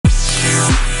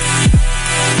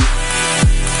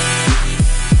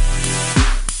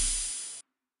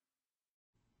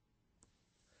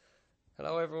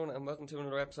everyone, and welcome to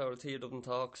another episode of TU Dublin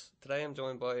Talks. Today I'm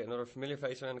joined by another familiar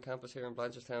face around the campus here in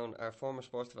Blanchardstown, our former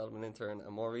Sports Development Intern and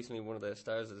more recently one of the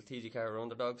stars of the TG4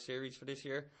 Underdogs series for this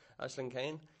year,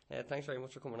 Kane. Thanks very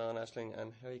much for coming on, Aisling,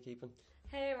 and how are you keeping?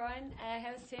 Hey Ryan,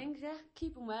 how's things? Yeah,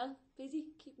 keeping well,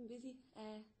 keeping busy.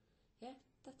 Yeah,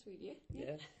 that's really it.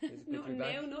 Yeah, it's good nothing to be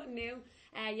back. nothing new.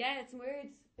 Yeah, it's weird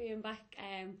being back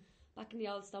in the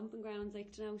old stomping grounds,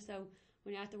 so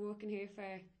when you're after working here for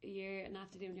a year and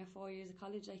after doing your 4 years of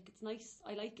college, it's nice.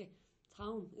 I like it. It's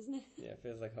home, isn't it? Yeah, it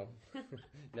feels like home.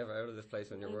 Never out of this place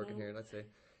when you're working here, that's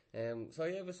it. So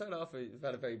yeah, we'll start off. We've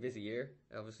had a very busy year,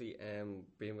 obviously,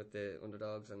 being with the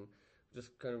Underdogs, and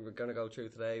just we're going to go through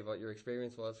today what your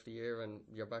experience was for the year and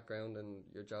your background and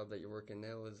your job that you're working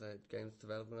now as a Games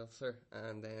Development Officer,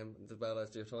 and as well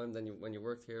as your time when you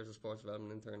worked here as a Sports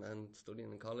Development Intern and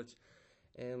studying in college.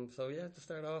 So yeah, to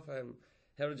start off,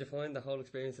 how did you find the whole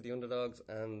experience of the Underdogs,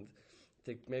 and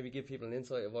to maybe give people an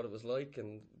insight of what it was like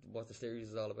and what the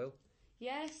series is all about?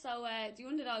 Yeah, so the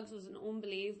Underdogs was an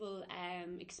unbelievable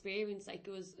experience. It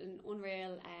was an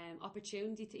unreal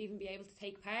opportunity to even be able to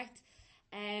take part.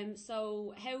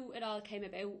 So how it all came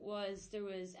about was there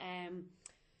was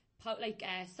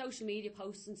social media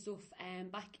posts and stuff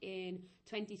back in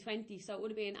 2020. So it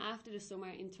would have been after the summer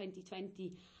in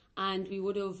 2020. And we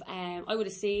would have, I would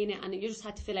have seen it, and you just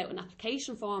had to fill out an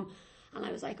application form. And I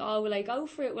was like, oh, will I go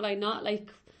for it? Will I not? I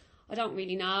don't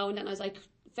really know. And then I was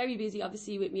very busy,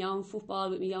 obviously, with my own football,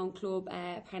 with my own club,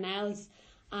 Parnells.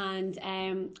 And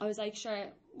I was sure,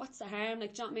 what's the harm? Do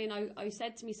you know what I mean? I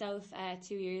said to myself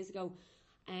 2 years ago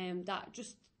that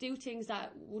just do things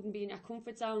that wouldn't be in your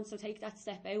comfort zone. So take that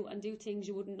step out and do things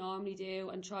you wouldn't normally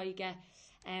do and try to get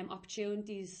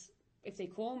opportunities if they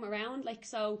come around.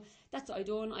 So that's what I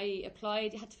done. I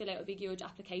applied. You had to fill out a big huge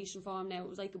application form. Now it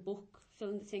was like a book,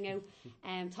 filling the thing out.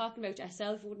 Talking about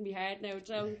yourself wouldn't be hard now,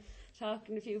 Joe.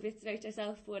 Talking a few bits about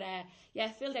yourself, but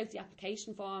filled out the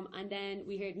application form, and then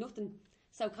we heard nothing.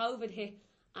 So COVID hit,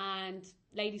 and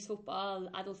ladies football,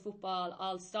 adult football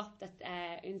all stopped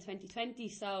in 2020.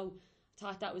 So I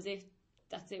thought that was it.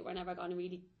 That's it. We're never going to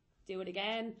really do it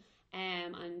again.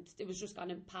 And it was just going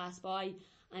to pass by.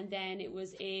 And then it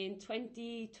was in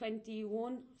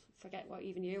 2021, forget what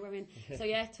even year we're in. So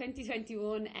yeah,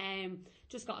 2021,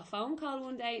 just got a phone call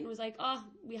one day and was like, oh,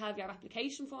 we have your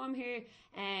application form here.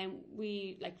 Can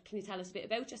you tell us a bit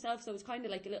about yourself? So it was kind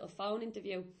of like a little phone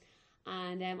interview.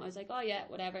 And I was like, oh yeah,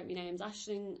 whatever, my name's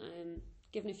Aisling,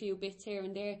 giving a few bits here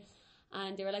and there.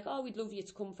 And they were like, oh, we'd love you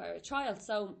to come for a trial.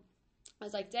 So I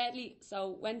was like, deadly.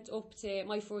 So went up to,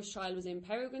 my first trial was in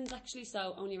Peregrines actually,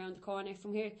 so only around the corner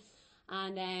from here.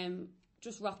 And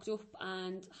just rocked up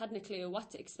and hadn't a clue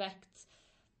what to expect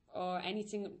or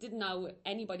anything. Didn't know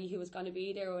anybody who was going to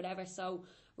be there or whatever. So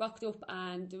rocked up,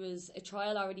 and there was a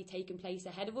trial already taking place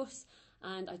ahead of us.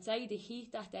 And I'd say the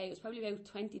heat that day, it was probably about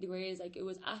 20 degrees. It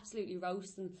was absolutely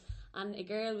roasting. And a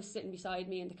girl was sitting beside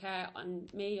me in the car,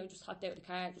 and me, I just hopped out of the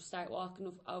car, just started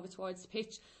walking over towards the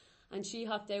pitch. And she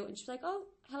hopped out and she was like, oh,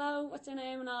 hello, what's your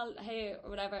name and all, hey, or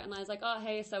whatever. And I was like, oh,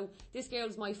 hey, so this girl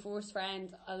was my first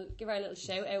friend. I'll give her a little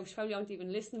shout out. She probably won't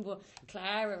even listen, but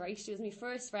Clara, right, she was my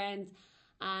first friend.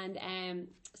 And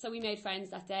so we made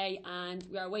friends that day, and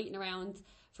we were waiting around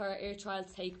for our air trial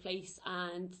to take place.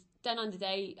 And then on the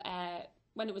day,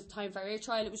 when it was time for our air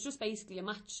trial, it was just basically a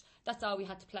match. That's all we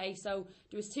had to play. So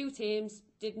there was two teams,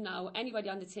 didn't know anybody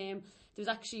on the team. There was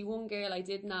actually one girl I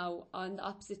did know on the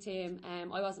opposite team.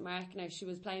 I wasn't marking her. She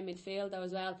was playing midfield though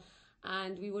as well.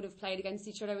 And we would have played against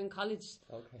each other in college.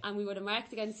 Okay. And we would have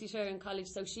marked against each other in college.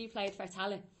 So she played for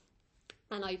Tala,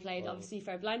 and I played obviously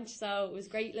for Blanche. So it was a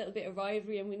great little bit of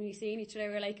rivalry. And when we seen each other,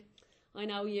 we were like, I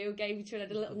know you, gave each other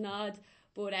a little nod.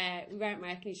 But we weren't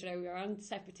marking each other. We were on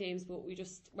separate teams, but we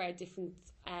just were different.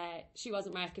 She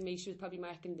wasn't marking me. She was probably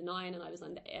marking the 9, and I was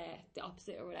on the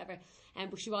opposite or whatever.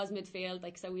 But she was midfield.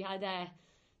 So we had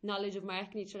knowledge of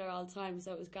marking each other all the time.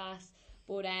 So it was gas.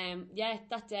 But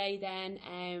that day then,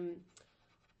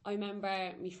 I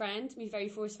remember my very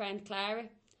first friend Clara,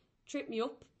 tripped me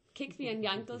up, kicked me in the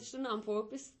ankle. She done it on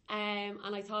purpose. And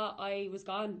I thought I was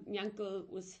gone. My ankle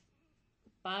was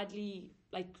badly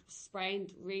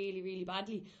sprained really, really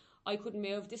badly. I couldn't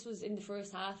move. This was in the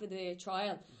first half of the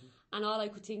trial, and all I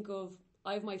could think of,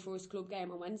 I have my first club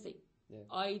game on Wednesday.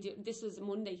 This was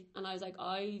Monday, and I was like,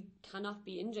 I cannot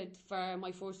be injured for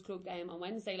my first club game on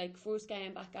Wednesday. First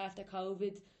game back after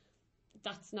COVID,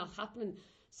 that's not happening.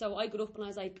 So I got up and I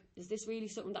was like, is this really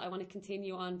something that I want to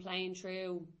continue on playing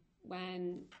through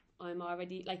when I'm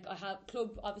already, I have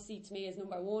club obviously to me is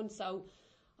number one. So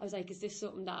I was like, is this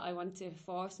something that I want to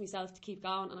force myself to keep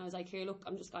going? And I was like, here, look,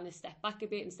 I'm just going to step back a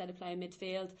bit. Instead of playing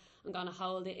midfield, I'm going to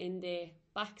hold it in the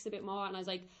backs a bit more. And I was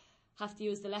like, have to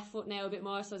use the left foot now a bit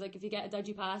more. So I was like, if you get a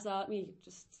dodgy pass at me,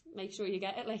 just make sure you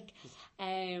get it. Like,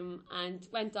 and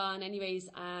went on anyways,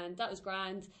 and that was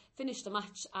grand. Finished the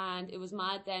match, and it was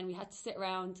mad then. We had to sit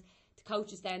around. The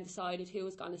coaches then decided who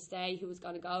was going to stay, who was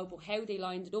going to go, but how they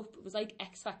lined it up, it was like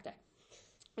X Factor.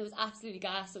 It was absolutely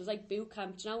gas. It was like boot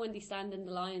camp. Do you know when they stand in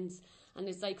the lines and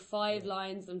there's like 5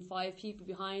 lines and 5 people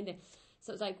behind it?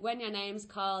 So it was like, when your name's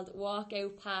called, walk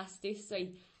out past this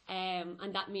way,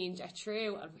 and that means you're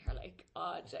through. And we were like,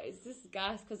 oh jeez, this is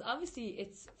gas, because obviously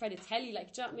it's for the telly,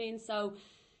 like, do you know what I mean? So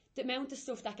the amount of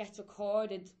stuff that gets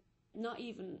recorded, not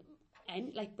even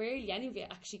like barely any of it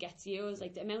actually gets used.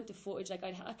 Like the amount of footage, like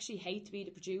I'd actually hate to be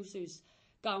the producers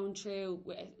going through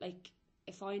with like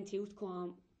a fine tooth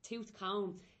comb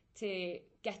to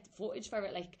get the footage for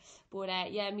it. Like, but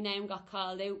yeah, my name got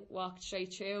called out, walked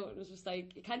straight through, and it was just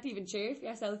like, you can't even cheer for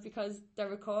yourself because they're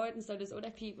recording, so there's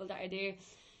other people that are there.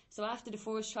 So after the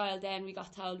first trial then we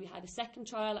got told we had a second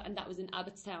trial, and that was in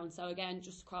Abbottstown, so again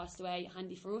just across the way,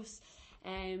 handy for us.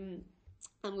 And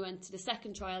we went to the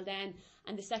second trial then,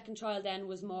 and the second trial then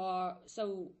was more,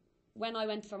 so when I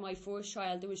went for my first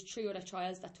trial there was 3 other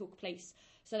trials that took place,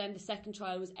 so then the second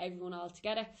trial was everyone all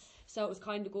together, so it was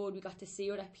kind of good. We got to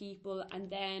see other people, and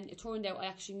then it turned out I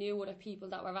actually knew other people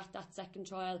that were at that second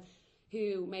trial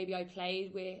who maybe I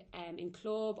played with in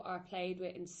club or played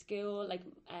with in school, like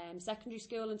secondary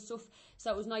school and stuff.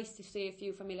 So it was nice to see a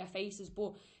few familiar faces.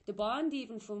 But the bond,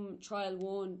 even from trial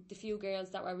 1, the few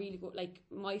girls that were really good, like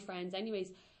my friends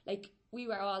anyways, like we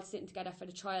were all sitting together for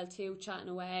the trial 2, chatting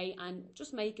away and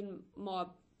just making more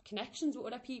connections with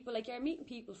other people. Like, you're meeting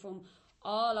people from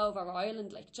all over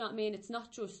Ireland, like, do you know what I mean? It's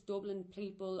not just Dublin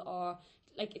people, or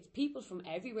like, it's people from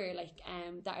everywhere, like,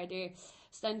 that are there.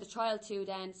 So then the trial 2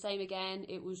 then, same again,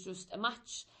 it was just a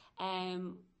match,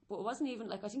 but it wasn't even,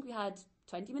 like, I think we had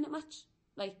 20-minute match,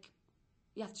 like,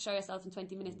 you have to show yourself in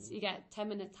 20 minutes, you get 10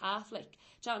 minutes half, like,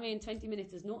 do you know what I mean? 20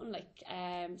 minutes is nothing, like,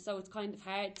 so it's kind of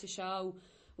hard to show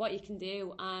what you can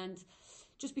do. And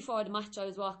just before the match, I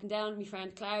was walking down, my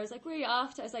friend Claire was like, where are you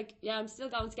off to? I was like, yeah, I'm still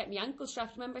going to get my ankle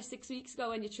strapped. Remember 6 weeks ago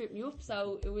when you tripped me up?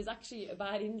 So it was actually a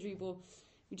bad injury, but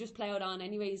we just ploughed on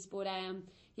anyways. But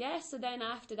yeah, so then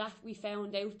after that we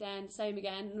found out then, same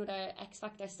again, another X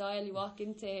Factor style. You walk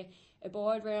into a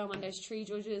boardroom and there's 3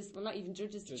 judges, well, not even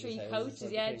judges, 3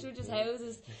 coaches, judges'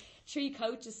 houses, 3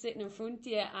 coaches sitting in front of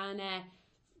you, and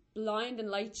blind and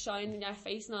light shining in your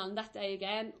face and all. And that day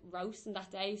again, roasting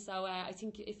that day. So I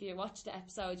think if you watched the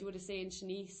episode, you would have seen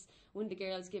Shanice, one of the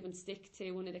girls, giving stick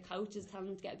to one of the coaches, telling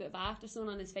him to get a bit of after sun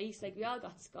on his face. Like, we all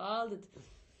got scalded.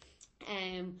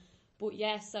 But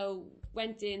yeah, so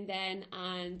went in then,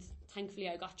 and thankfully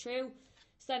I got through.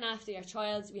 So then after your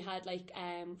trials, we had like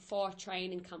 4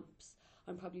 training camps.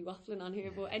 I'm probably waffling on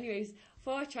here, but anyways,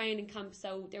 4 training camps.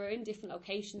 So they were in different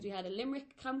locations. We had a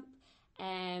Limerick camp,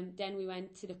 then we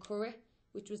went to the Curragh,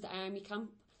 which was the army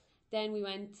camp. Then we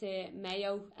went to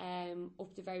Mayo,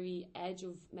 up the very edge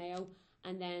of Mayo.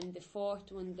 And then the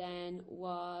 4th one then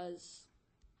was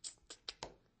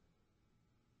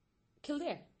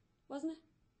Kildare, wasn't it?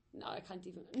 No, I can't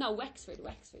even. No, Wexford,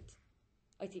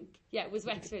 I think. Yeah, it was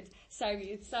Wexford.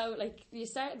 Sorry. So, like, you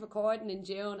started recording in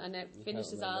June and it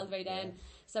finishes all the way then. Yeah.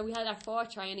 So we had our 4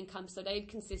 training camps. So they'd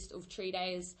consist of 3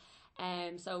 days.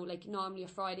 So, like, normally a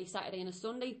Friday, Saturday and a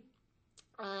Sunday.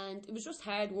 And it was just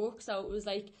hard work. So it was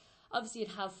like, obviously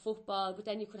you'd have football, but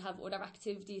then you could have other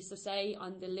activities. So say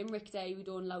on the Limerick day, we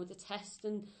done loads of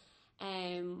testing.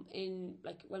 In,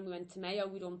 like, when we went to Mayo,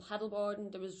 we done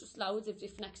paddleboarding. There was just loads of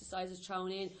different exercises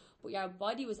thrown in, but your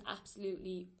body was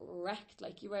absolutely wrecked,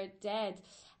 like, you were dead.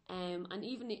 And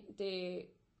even the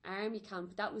army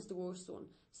camp, that was the worst one.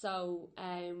 So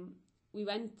we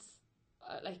went,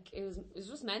 like, it was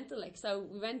just mental, like. So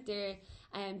we went there,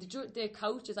 the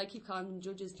coaches, I keep calling them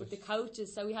judges, but the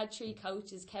coaches, so we had 3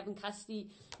 coaches, Kevin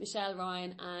Cassidy, Michelle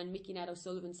Ryan and Mickey Ned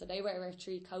O'Sullivan. So they were our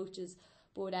 3 coaches.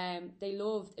 But they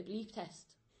loved a bleep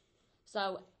test.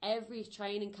 So every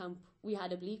training camp we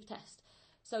had a bleep test.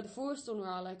 So the first one we were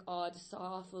all like, oh, this is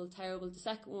awful, terrible. The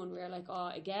second one we were like,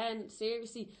 oh, again,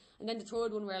 seriously. And then the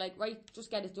third one we were like, right, just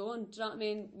get it done. Do you know what I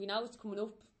mean? We know it's coming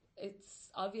up. It's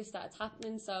obvious that it's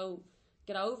happening, so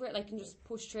get over it, like, and just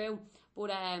push through.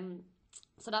 But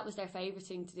so that was their favourite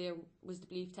thing to do, was the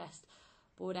bleep test.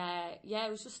 But yeah, it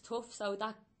was just tough. So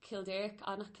that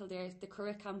the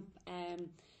Curragh camp,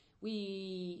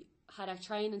 we had our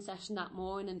training session that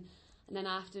morning, and then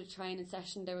after the training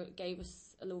session they gave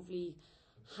us a lovely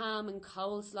ham and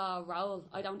coleslaw roll.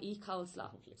 I don't eat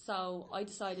coleslaw, so I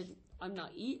decided I'm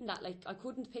not eating that. Like, I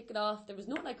couldn't pick it off. There was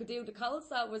nothing I could do. The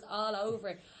coleslaw was all over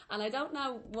it. And I don't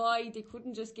know why they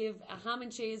couldn't just give a ham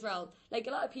and cheese roll. Like,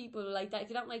 a lot of people are like that. If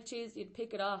you don't like cheese, you'd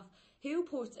pick it off. Who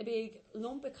puts a big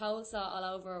lump of coleslaw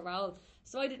all over a roll?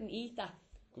 So I didn't eat that.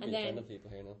 Could be offending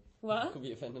people here now. What? Could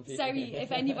be offending people. Sorry,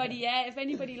 if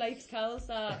anybody likes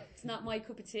coleslaw, it's not my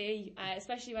cup of tea,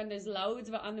 especially when there's loads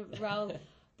of it on the roll.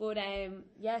 But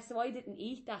so I didn't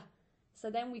eat that. So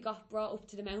then we got brought up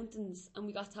to the mountains and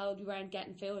we got told we weren't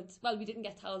getting food. Well, we didn't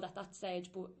get told at that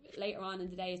stage, but later on in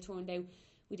the day it turned out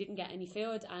we didn't get any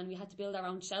food and we had to build our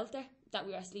own shelter that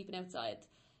we were sleeping outside.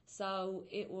 So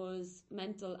it was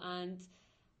mental, and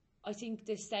I think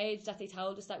the stage that they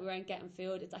told us that we weren't getting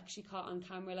food, it's actually caught on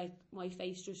camera, like my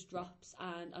face just drops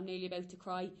and I'm nearly about to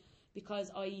cry because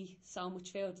I eat so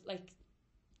much food. Like,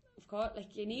 of course,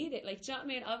 like you need it. Like, do you know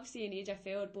what I mean? Obviously you need your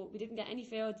food, but we didn't get any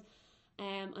food.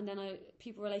 And then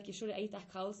people were like, you should have ate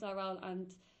that coleslaw roll, and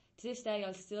to this day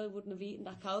I still wouldn't have eaten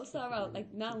that coleslaw roll.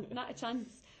 Like, no, not a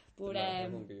chance. But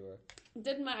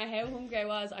didn't matter how hungry I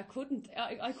was, I couldn't.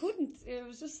 It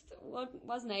was just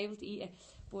wasn't able to eat it.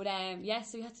 But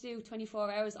so we had to do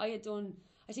 24 hours. I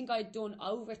think I had done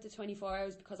over the 24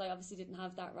 hours because I obviously didn't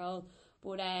have that roll.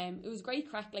 But it was great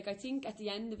crack. Like, I think at the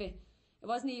end of it, it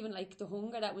wasn't even like the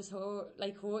hunger that was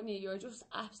hurting you. You were just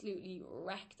absolutely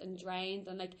wrecked and drained,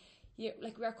 and we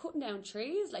were cutting down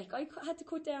trees. Like, I had to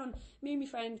cut down, me and my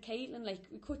friend Caitlin, like,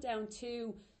 we cut down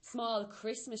 2 small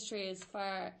Christmas trees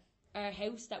for our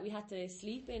house that we had to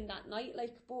sleep in that night.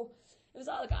 Like, but it was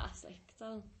all gas. Like, it's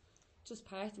all just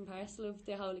part and parcel of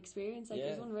the whole experience. Like,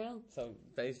 it was unreal. So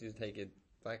basically, to take it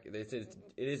back, it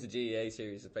is a GAA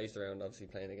series. It's based around obviously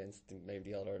playing against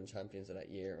maybe the All-Ireland champions of that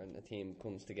year, and the team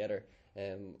comes together.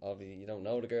 Obviously you don't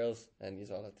know the girls, and you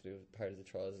all have to do part of the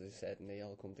trials, as you said, and they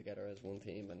all come together as one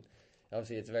team. And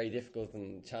obviously it's a very difficult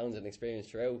and challenging experience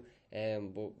throughout.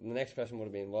 But the next question would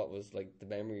have been, what was like the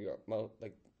memory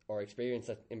or experience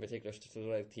that in particular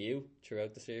stood out to you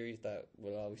throughout the series that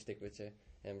will always stick with you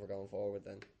and we're going forward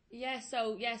then? Yeah,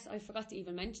 so yes, I forgot to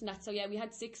even mention that. So yeah, we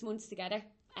had 6 months together.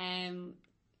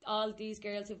 All these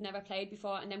girls who've never played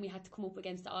before, and then we had to come up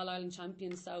against the All-Ireland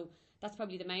champions. So that's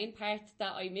probably the main part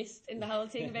that I missed in the whole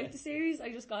thing about the series. I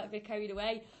just got a bit carried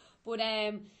away. But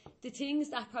the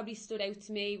things that probably stood out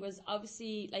to me was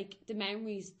obviously like the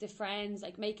memories, the friends,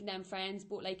 like making them friends.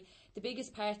 But like the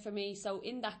biggest part for me, so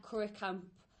in that current camp,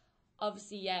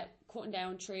 obviously, cutting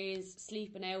down trees,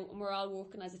 sleeping out, and we're all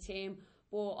working as a team.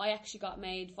 But I actually got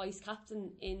made vice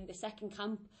captain in the second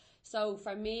camp. So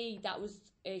for me, that was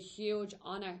a huge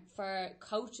honour. For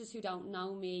coaches who don't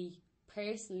know me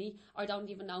personally or don't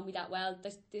even know me that well,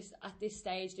 at this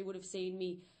stage they would have seen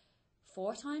me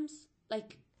 4 times.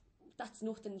 Like, that's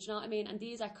nothing, do you know what I mean? And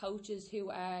these are coaches who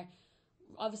are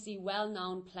obviously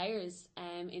well-known players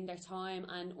in their time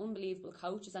and unbelievable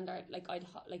coaches, and they're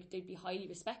they'd be highly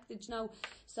respected, you know.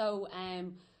 So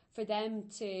for them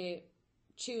to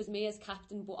choose me as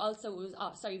captain, but also it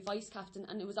was vice captain,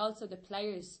 and it was also the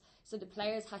players. So the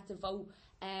players had to vote.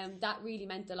 That really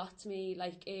meant a lot to me.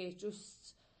 Like, it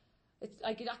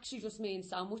actually just means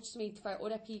so much to me for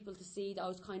other people to see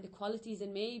those kind of qualities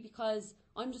in me, because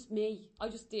I'm just me. I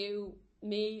just do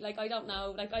me. Like, I don't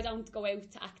know. Like, I don't go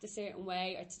out to act a certain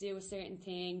way or to do a certain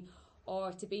thing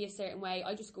or to be a certain way.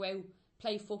 I just go out,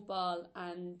 play football,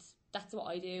 and that's what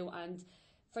I do. And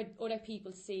for other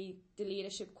people to see the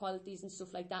leadership qualities and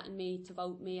stuff like that in me, to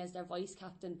vote me as their vice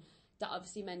captain, that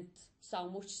obviously meant so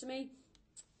much to me.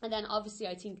 And then obviously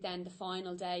I think then the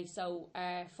final day, so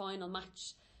our final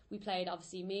match, we played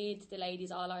obviously Meath, the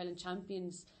ladies All-Ireland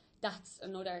champions. That's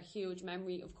another huge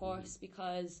memory, of course,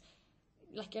 because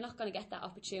like, you're not going to get that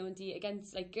opportunity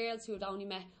against like girls who had only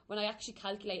met, when I actually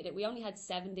calculated it, we only had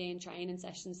 7-day training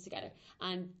sessions together,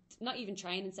 and not even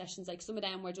training sessions, like some of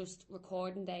them were just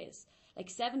recording days. Like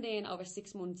 7 days over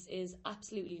 6 months is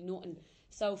absolutely nothing.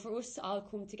 So for us to all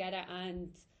come together and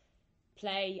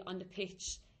play on the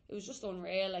pitch, it was just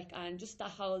unreal. Like, and just that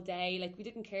whole day, like, we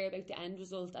didn't care about the end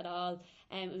result at all.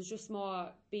 It was just more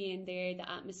being there, the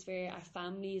atmosphere, our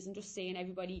families, and just seeing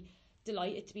everybody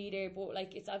delighted to be there. But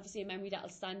like, it's obviously a memory that'll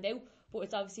stand out, but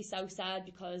it's obviously so sad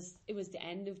because it was the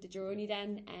end of the journey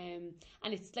then.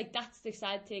 And it's like, that's the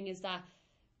sad thing, is that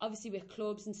obviously with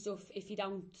clubs and stuff, if you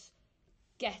don't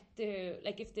get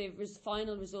if the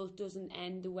final result doesn't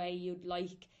end the way you'd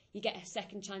like, you get a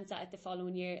second chance at it the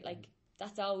following year. Like,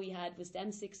 that's all we had was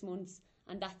them 6 months,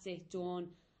 and that's it, done,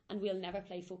 and we'll never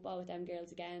play football with them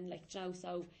girls again. Like, you know,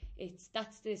 so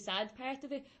that's the sad part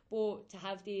of it. But to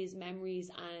have these memories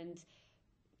and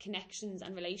connections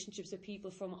and relationships with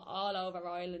people from all over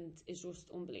Ireland is just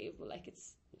unbelievable. Like,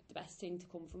 the best thing to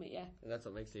come from it, yeah. And that's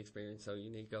what makes the experience so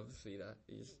unique, obviously, that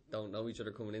you just don't know each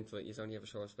other coming into it. You only have a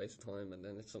short space of time, and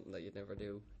then it's something that you'd never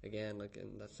do again, like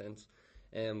in that sense.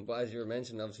 But as you were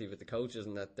mentioning, obviously, with the coaches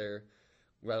and that they're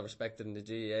well respected in the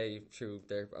GAA through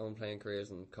their own playing careers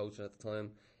and coaching at the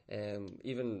time.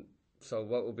 Even so,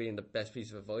 what would be the best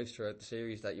piece of advice throughout the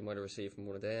series that you might have received from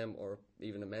one of them, or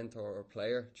even a mentor or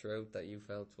player throughout that you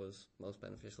felt was most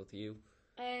beneficial to you?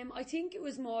 I think it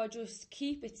was more just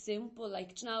keep it simple,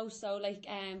 like, you know, so like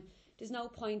there's no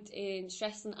point in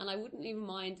stressing, and I wouldn't even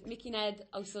mind. Mickey Ned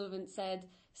O'Sullivan said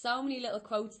so many little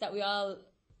quotes that we all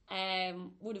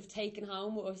would have taken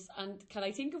home with us, and can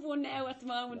I think of one now at the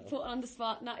moment? No. Put on the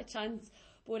spot, not a chance.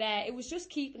 But it was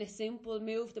just keeping it simple,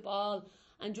 move the ball,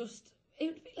 and just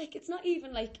it's not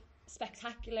even like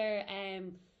spectacular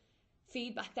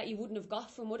feedback that you wouldn't have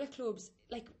got from other clubs.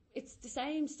 Like, it's the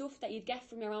same stuff that you'd get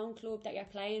from your own club that you're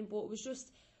playing, but it was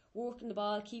just working the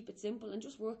ball, keep it simple, and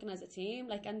just working as a team.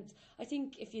 Like, and I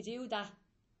think if you do that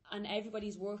and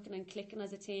everybody's working and clicking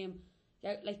as a team,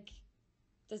 like,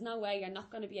 there's no way you're not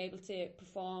going to be able to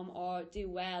perform or do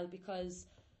well, because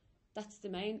that's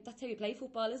how you play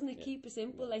football, isn't it? Yeah. Keep it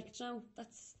simple. Like, you know,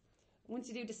 that's, once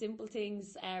you do the simple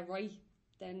things right,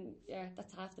 then yeah,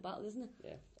 that's half the battle, isn't it?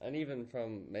 Yeah. And even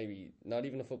from maybe not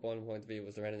even a footballing point of view,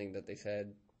 was there anything that they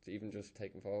said to even just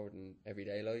taking forward in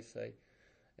everyday life, say?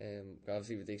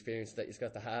 Obviously with the experience that you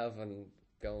got to have and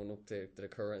going up to the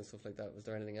Curragh and stuff like that, was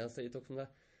there anything else that you took from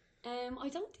that? I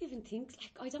don't even think,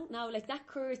 like, I don't know, like that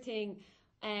Curragh thing,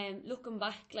 looking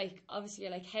back, like, obviously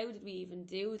you're like, how did we even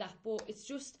do that? But it's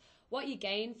just what you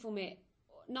gain from it,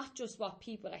 not just what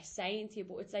people are saying to you,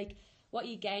 but it's like what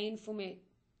you gain from it,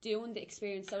 doing the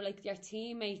experience. So like your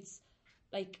teammates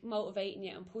like motivating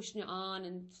you and pushing you on,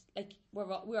 and like we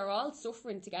were all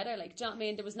suffering together, like, do you know what I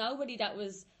mean? There was nobody that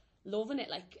was loving it,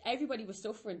 like everybody was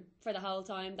suffering for the whole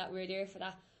time that we were there for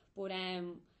that. But it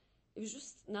was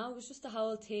just the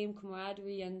whole team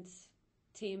camaraderie and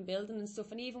team building and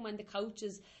stuff. And even when the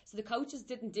coaches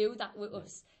didn't do that with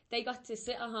us, they got to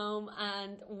sit at home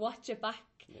and watch it back.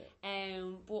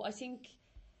 But I think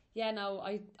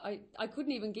I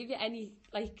couldn't even give you any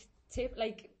like tip,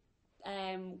 like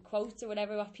quotes or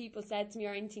whatever what people said to me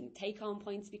or anything take home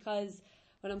points, because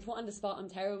when I'm put on the spot I'm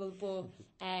terrible, but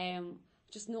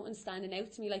just nothing standing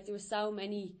out to me. Like, there were so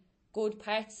many good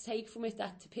parts to take from it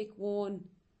that to pick one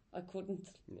I couldn't.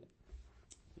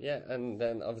 Yeah, and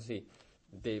then obviously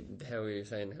how you're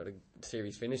saying how the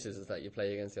series finishes is that you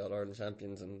play against the All-Ireland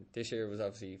champions, and this year was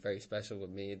obviously very special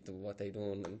with Meath and what they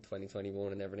done in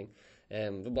 2021 and everything.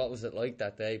 What was it like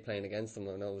that day playing against them?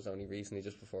 I know it was only recently,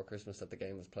 just before Christmas, that the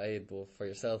game was played, but for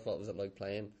yourself, what was it like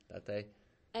playing that day?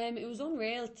 It was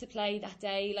unreal to play that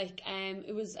day. Like,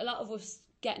 it was a lot of us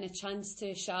getting a chance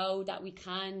to show that we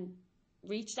can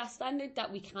reach that standard,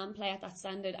 that we can play at that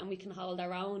standard and we can hold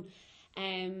our own.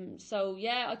 So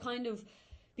yeah, I kind of,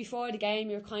 before the game,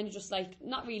 you're kind of just like,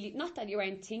 not that you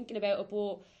weren't thinking about it,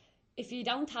 but if you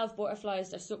don't have butterflies,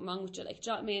 there's something wrong with you. Like,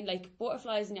 do you know what I mean? Like,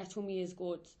 butterflies in your tummy is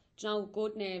good. Do you know,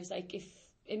 good nerves, like, if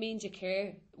it means you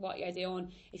care what you're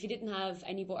doing. If you didn't have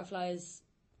any butterflies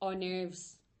or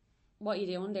nerves, what are you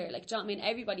doing there? Like, do you know what I mean?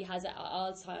 Everybody has it at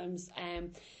all times.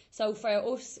 So for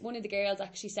us, one of the girls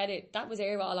actually said it, that was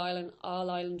our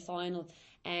All-Ireland final.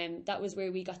 That was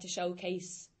where we got to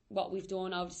showcase what we've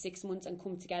done over 6 months and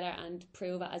come together and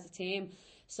prove it as a team.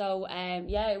 So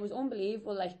yeah, it was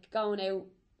unbelievable, like going out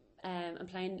and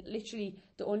playing literally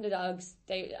the underdogs,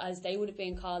 as they would have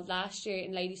been called last year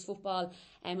in ladies football.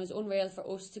 It was unreal for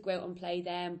us to go out and play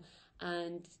them,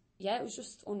 and yeah, it was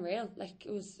just unreal. Like,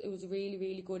 it was a really,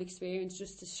 really good experience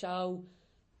just to show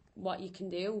what you can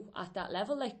do at that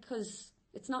level. Like, because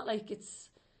it's not like it's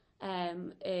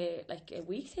like a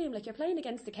weak team. Like, you're playing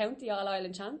against the county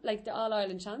All-Ireland like the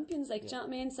All-Ireland champions. Like, do you know what I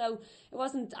mean? So it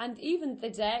wasn't, and even the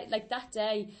day, like that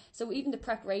day, so even the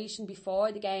preparation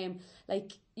before the game,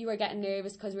 like, you were getting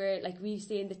nervous because we've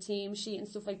seen the team sheet and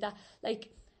stuff like that. Like,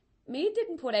 Meath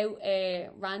didn't put out a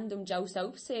random Joe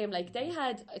Soaps team. Like, they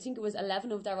had, I think it was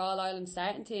 11 of their All-Ireland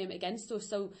starting team against us,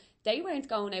 so they weren't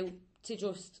going out to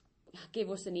just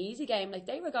give us an easy game. Like,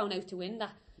 they were going out to win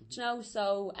that, you know.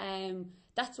 So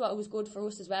that's what was good for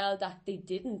us as well, that they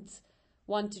didn't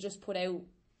want to just put out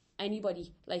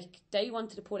anybody. Like, they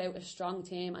wanted to put out a strong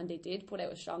team, and they did put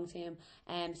out a strong team.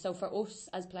 So for us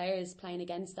as players playing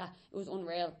against that, it was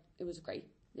unreal. It was great.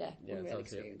 yeah, Yeah, it's unreal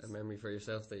obviously experience. a memory for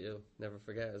yourself that you'll never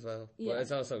forget as well. Yeah. But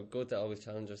it's also good to always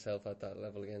challenge yourself at that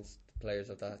level against players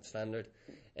of that standard.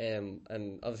 And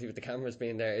obviously with the cameras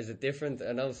being there, is it different?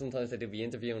 I know sometimes they do be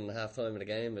interviewing at half time of the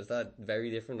game. Is that very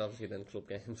different, obviously, than club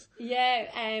games?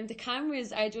 Yeah, the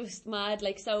cameras are just mad.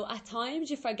 Like, so at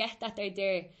times you forget that they're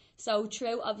there. So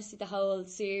throughout obviously the whole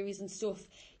series and stuff,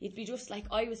 you'd be just like,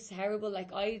 I was terrible.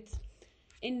 Like,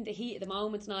 in the heat of the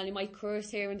moment and all, you might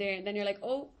curse here and there, and then you're like,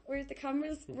 oh, where's the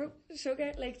cameras?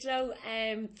 Sugar, like,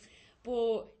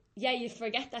 but yeah, you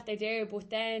forget that they're there. But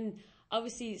then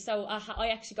obviously, so I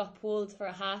actually got pulled for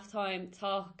a halftime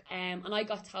talk, and I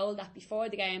got told that before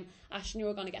the game, Ashton, you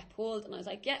were going to get pulled, and I was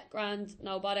like, yeah, grand,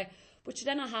 no bother. But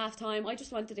then at halftime, I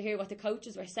just wanted to hear what the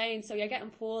coaches were saying. So you're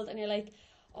getting pulled, and you're like,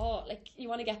 oh, like, you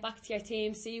want to get back to your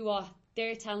team, see what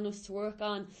they're telling us to work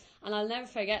on. And I'll never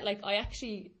forget, like, I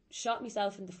actually shot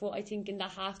myself in the foot, I think, in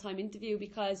that halftime interview,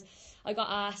 because I got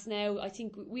asked now, I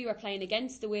think we were playing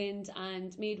against the wind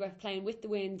and Meath were playing with the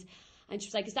wind, and she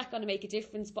was like, is that going to make a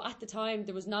difference? But at the time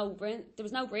there was no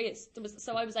breeze,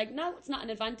 so I was like, no, it's not an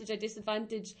advantage or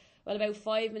disadvantage. Well, about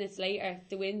 5 minutes later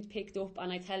the wind picked up,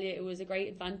 and I tell you, it was a great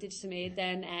advantage to me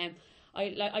then.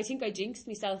 I think I jinxed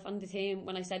myself on the team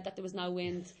when I said that there was no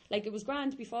wind. Like, it was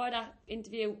grand before that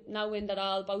interview, no wind at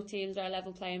all, both teams were a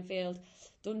level playing field.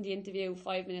 Done the interview,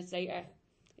 5 minutes later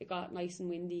it got nice and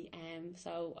windy,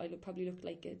 so I probably looked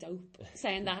like a dope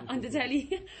saying that on the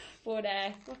telly. But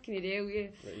what can you do?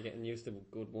 You're getting used to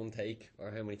a good one take,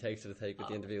 or how many takes did it take with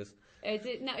the interviews?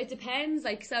 It depends.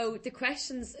 Like, so the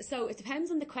questions. So it depends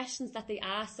on the questions that they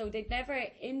ask. So they'd never,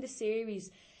 in the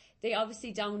series, they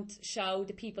obviously don't show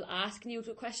the people asking you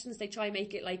the questions. They try and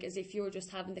make it like as if you're just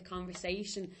having the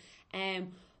conversation.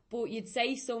 But you'd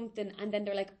say something, and then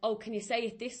they're like, oh, can you say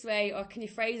it this way, or can you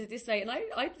phrase it this way? And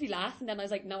I'd be laughing then. I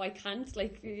was like, no, I can't.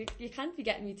 Like, you can't be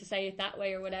getting me to say it that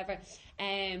way or whatever.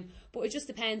 But it just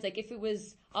depends. Like, if it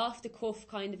was off the cuff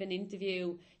kind of an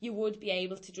interview, you would be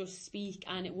able to just speak,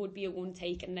 and it would be a one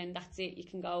take, and then that's it. You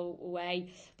can go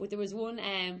away. But there was one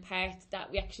part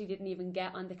that we actually didn't even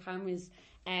get on the cameras.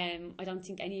 I don't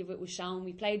think any of it was shown.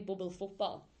 We played bubble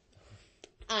football,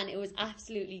 and it was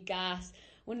absolutely gas.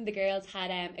 One of the girls had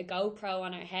a GoPro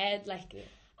on her head, like,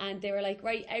 and they were like,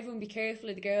 right, everyone be careful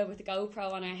of the girl with the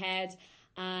GoPro on her head.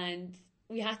 And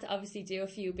we had to obviously do a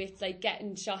few bits, like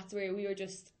getting shots where we were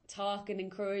just talking,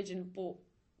 encouraging, but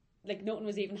like nothing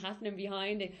was even happening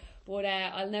behind it. But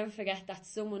I'll never forget that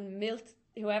someone milked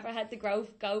whoever had the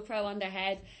GoPro on their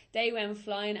head. They went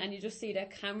flying, and you just see the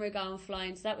camera going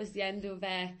flying. So that was the end of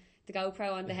the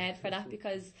GoPro on the head for that,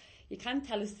 because you can't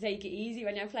tell us to take it easy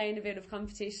when you're playing a bit of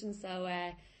competition. So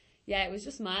yeah, it was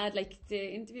just mad. Like,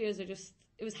 the interviews are just,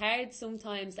 it was hard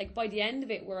sometimes. Like, by the end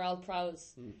of it we're all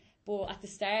pros, but at the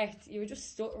start you were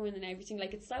just stuttering and everything.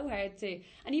 Like, it's so hard to,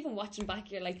 and even watching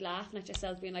back you're like laughing at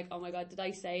yourself, being like, oh my god, did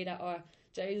I say that? Or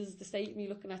Jesus, the state of me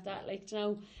looking at that, like, you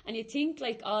know. And you think,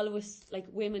 like, all of us, like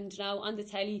women, you know, on the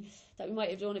telly, that we might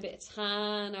have done a bit of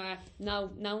tan, or no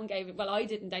one gave it. Well, I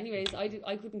didn't anyways.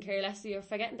 I couldn't care less. So you're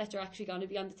forgetting that you're actually going to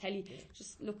be on the telly,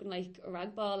 just looking like a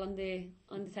rag ball on the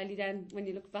telly then when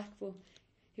you look back. But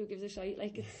who gives a shite?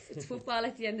 Like, it's football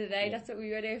at the end of the day. That's what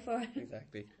we were there for.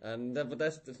 Exactly. And but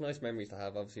that's nice memories to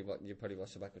have. Obviously, what you probably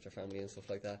watched it back with your family and stuff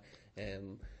like that.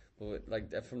 But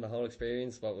like, from the whole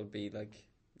experience, what would be like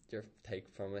your take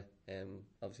from it?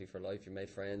 Obviously for life, you made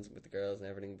friends with the girls and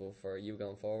everything, but for you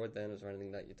going forward then, is there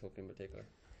anything that you took in particular?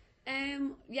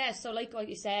 Yeah, so like what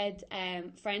you said,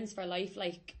 friends for life,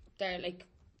 like, they're like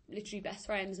literally best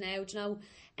friends now, do you know.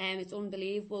 It's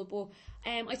unbelievable. But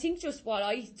I think just what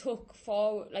I took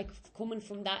forward, like, coming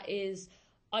from that, is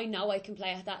I know I can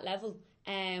play at that level.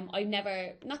 I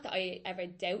never, not that I ever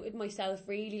doubted myself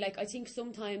really. Like, I think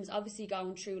sometimes, obviously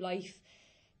going through life,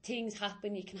 things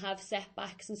happen, you can have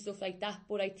setbacks and stuff like that,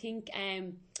 but I think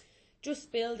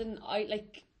just building,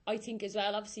 I think as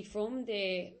well, obviously from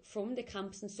the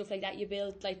camps and stuff like that, you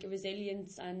build like a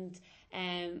resilience and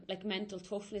like mental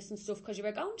toughness and stuff, because you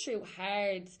were going through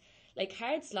hard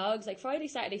slogs, like Friday,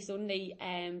 Saturday,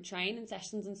 Sunday training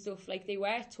sessions and stuff. Like, they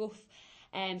were tough,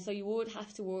 so you would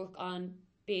have to work on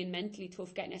being mentally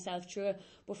tough, getting yourself through it.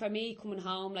 But for me, coming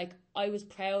home, like, I was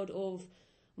proud of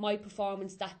my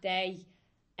performance that day.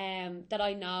 That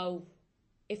I know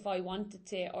if I wanted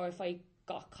to, or if I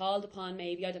got called upon,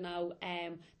 maybe, I don't know,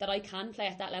 that I can play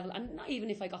at that level. And not even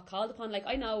if I got called upon, like,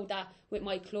 I know that with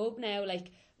my club now,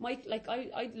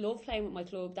 I love playing with my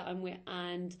club that I'm with,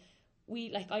 and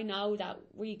we, like, I know that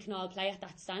we can all play at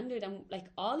that standard, and like,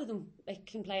 all of them, like,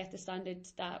 can play at the standard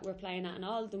that we're playing at, and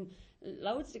all of them,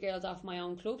 loads of the girls off my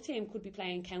own club team could be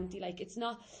playing county. Like, it's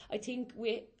not, I think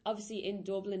we obviously in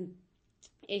Dublin,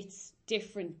 it's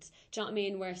different. Do you know what I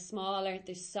mean? We're smaller,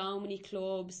 there's so many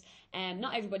clubs.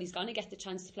 Not everybody's going to get the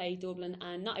chance to play Dublin,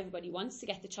 and not everybody wants to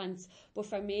get the chance. But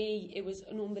for me, it was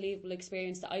an unbelievable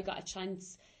experience that I got a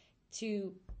chance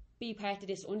to be part of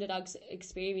this Underdogs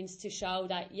experience, to show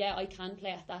that, yeah, I can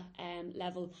play at that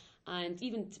level. And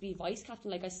even to be vice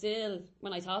captain, like, I still,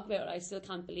 when I talk about it, I still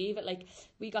can't believe it. Like,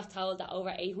 we got told that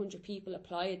over 800 people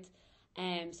applied.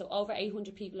 So over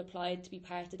 800 people applied to be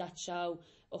part of that show.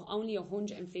 Only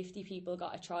 150 people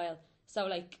got a trial. So,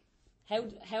 like, how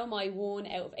am I one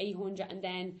out of 800, and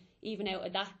then even out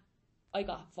of that I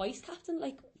got vice captain?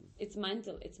 Like, it's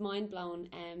mental, it's mind blown.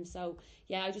 So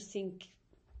yeah, I just think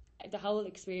the whole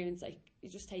experience, like, you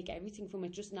just take everything from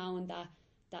it, just knowing that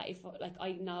if, like,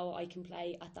 I know I can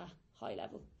play at that high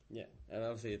level. Yeah, and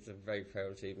obviously it's a very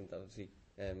proud achievement, obviously,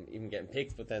 even getting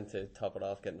picked, but then to top it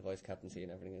off, getting the vice captaincy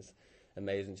and everything is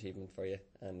amazing achievement for you.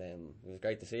 And it was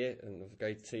great to see it, and it was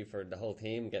great to see for the whole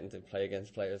team getting to play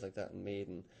against players like that in Meath,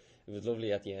 and it was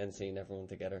lovely at the end seeing everyone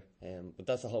together. But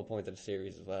that's the whole point of the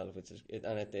series as well, which is it,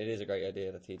 and it is a great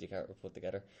idea that TG4 put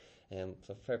together.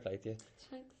 So fair play to you.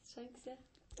 Thanks, yeah.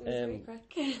 It was very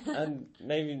crack. And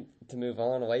maybe to move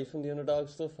on away from the underdog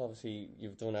stuff, obviously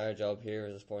you've done our job here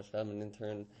as a sports development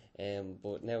intern,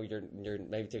 but now you're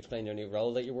maybe to explain your new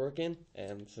role that you work in.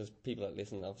 So people that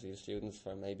listen, obviously the students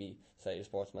for maybe say a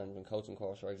sports management coaching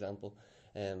course, for example,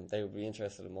 they would be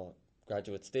interested in what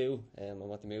graduates do and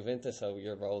what they move into. So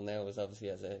your role now is obviously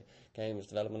as a games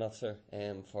development officer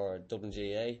for Dublin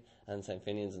GAA and St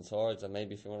Finian's and Swords, and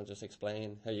maybe if you want to just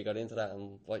explain how you got into that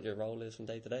and what your role is from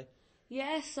day to day.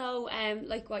 Yeah, so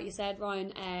like what you said,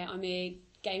 Ryan, I'm a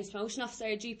games promotion officer,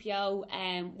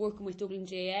 GPO, working with Dublin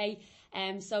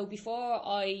GAA. So before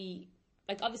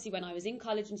obviously when I was in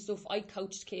college and stuff, I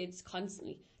coached kids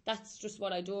constantly. That's just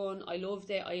what I done. I loved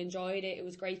it. I enjoyed it. It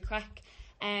was great crack.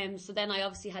 So then I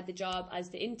obviously had the job as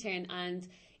the intern, and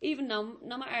even no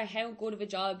matter how good of a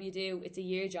job you do, it's a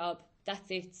year job.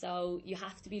 That's it. So you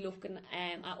have to be looking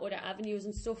at other avenues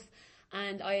and stuff.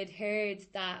 And I had heard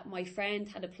that my friend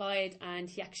had applied and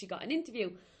he actually got an interview.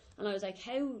 And I was like,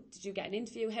 how did you get an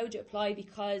interview? How did you apply?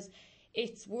 Because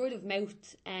it's word of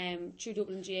mouth through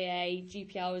Dublin GAA,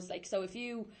 GPOs. Like, so if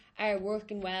you are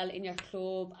working well in your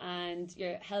club and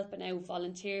you're helping out,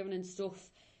 volunteering and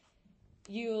stuff,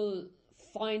 you'll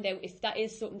find out if that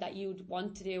is something that you'd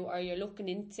want to do or you're looking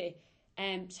into.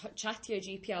 Chat to your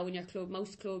GPO in your club.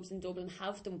 Most clubs in Dublin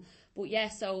have them. But yeah,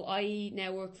 so I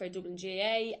now work for Dublin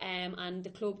GAA, and the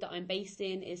club that I'm based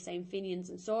in is St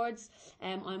Finian's and Swords.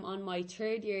 I'm on my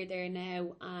 3rd year there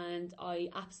now, and I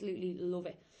absolutely love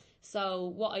it.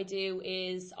 So what I do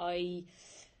is I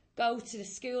go to the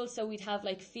schools. So we'd have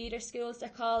like feeder schools, they're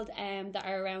called, that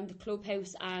are around the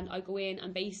clubhouse, and I go in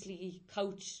and basically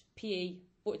coach PE,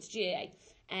 but it's GAA.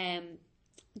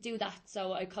 Do that.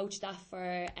 So I coach that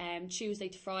for Tuesday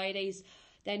to Fridays.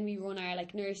 Then we run our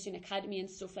like nursery and academy and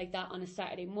stuff like that on a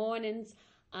Saturday mornings.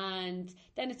 And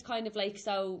then it's kind of like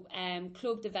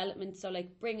club development, so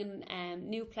like bringing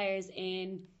new players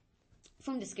in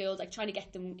from the schools, like trying to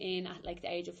get them in at like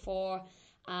the age of 4,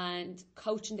 and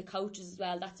coaching the coaches as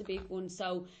well. That's a big one.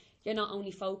 So you're not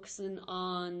only focusing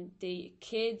on the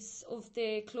kids of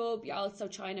the club, you're also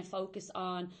trying to focus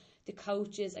on the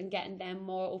coaches and getting them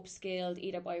more upskilled,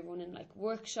 either by running like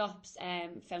workshops,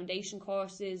 foundation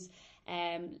courses,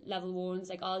 level 1s,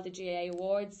 like all the GAA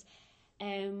awards.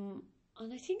 And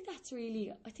I think that's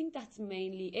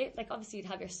mainly it. Like, obviously you'd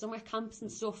have your summer camps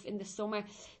and stuff in the summer,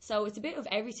 so it's a bit of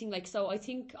everything. Like, so I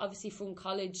think obviously from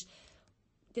college,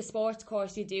 the sports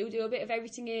course, you do a bit of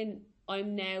everything in.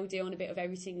 I'm now doing a bit of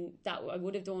everything that I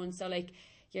would have done. So like,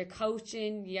 you're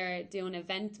coaching, you're doing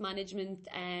event management,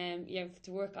 you have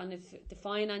to work on the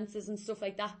finances and stuff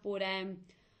like that. But yeah,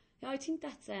 I think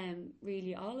that's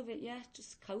really all of it. Yeah,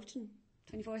 just coaching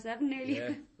 24/7 nearly.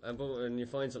 Yeah, but when you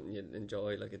find something you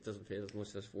enjoy, like, it doesn't feel as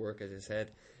much as work, as you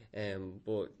said.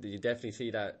 But you definitely see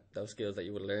those skills that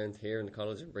you would have learned here in the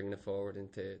college and bringing it forward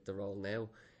into the role now.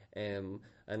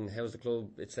 And how's the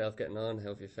club itself getting on? How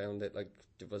have you found it? Like,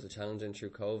 was it challenging through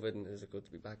COVID, and is it good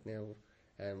to be back now?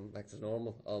 Back to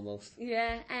normal almost.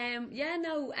 Yeah,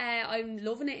 I'm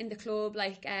loving it in the club.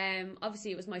 Like,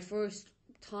 obviously it was my first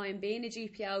time being a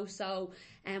GPO, so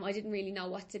I didn't really know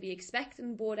what to be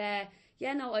expecting, but I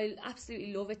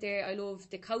absolutely love it there. I love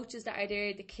the coaches that are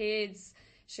there, the kids.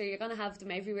 Sure, you're gonna have them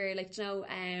everywhere, like, you know.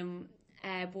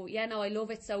 But yeah, no, I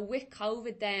love it. So with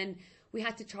COVID, then we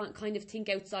had to try and kind of think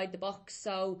outside the box.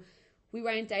 So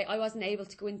I wasn't able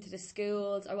to go into the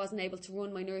schools. I wasn't able to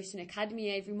run my nursing academy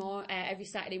every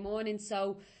Saturday morning.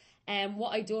 So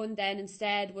What I done then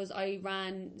instead was I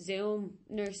ran Zoom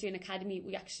Nursery and Academy.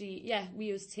 We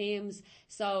used Teams.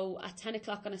 So at 10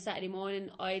 o'clock on a Saturday morning,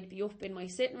 I'd be up in my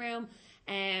sitting room,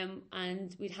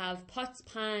 and we'd have pots,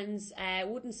 pans,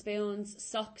 wooden spoons,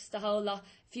 socks, the whole lot,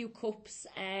 few cups,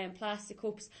 plastic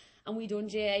cups, and we done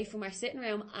GAA from our sitting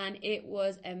room, and it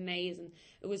was amazing.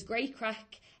 It was great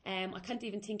crack. I can't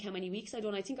even think how many weeks I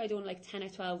done. I think I done like 10 or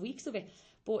 12 weeks of it,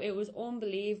 but it was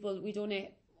unbelievable. We done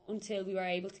it until we were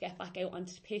able to get back out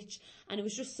onto the pitch, and it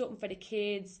was just something for the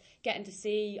kids, getting to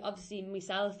see obviously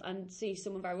myself and see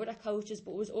some of our other coaches,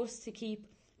 but it was us to keep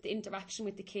the interaction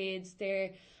with the kids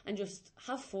there and just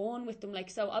have fun with them. Like,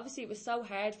 so obviously it was so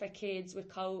hard for kids with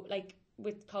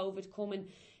COVID coming.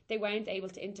 They weren't able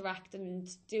to interact and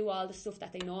do all the stuff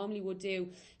that they normally would do.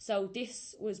 So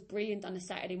this was brilliant on a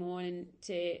Saturday morning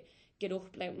to get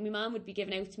up. Like, my mum would be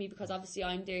giving out to me because obviously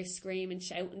I'm there screaming,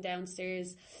 shouting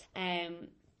downstairs,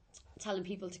 telling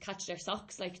people to catch their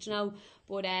socks, like, you know.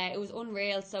 But it was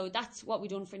unreal. So that's what we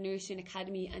done for Nursery and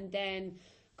Academy, and then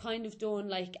kind of done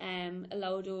like a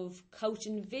load of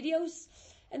coaching videos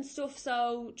and stuff.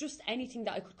 So just anything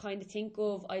that I could kind of think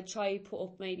of, I'd try put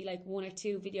up maybe like 1 or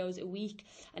 2 videos a week,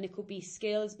 and it could be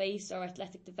skills based or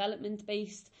athletic development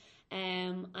based,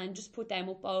 and just put them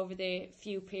up over the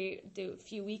few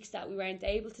weeks that we weren't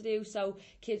able to do. So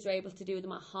kids were able to do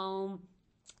them at home.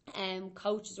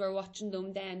 Coaches were watching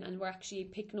them then and were actually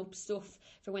picking up stuff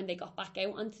for when they got back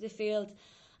out onto the field.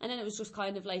 And then it was just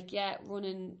kind of like,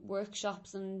 running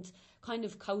workshops and kind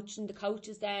of coaching the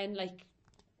coaches then, like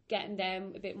getting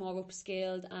them a bit more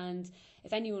upskilled. And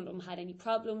if any one of them had any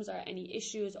problems or any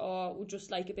issues or would just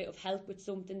like a bit of help with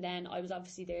something, then I was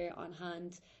obviously there on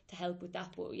hand to help with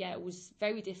that. But yeah, it was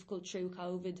very difficult through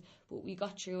COVID, but we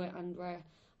got through it and we're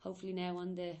hopefully now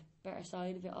on the better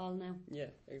side of it all now.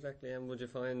 Yeah, exactly. And would you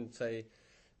find, say,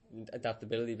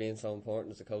 adaptability being so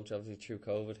important as a coach, obviously through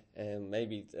COVID,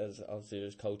 maybe as obviously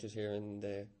there's coaches here in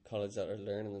the college that are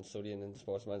learning and studying in the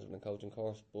sports management and coaching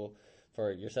course, but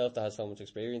for yourself that has so much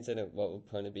experience in it, what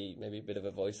would kind of be maybe a bit of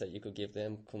advice that you could give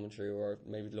them coming through or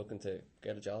maybe looking to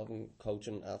get a job in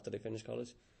coaching after they finish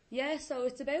college? Yeah, so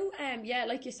it's about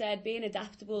like you said, being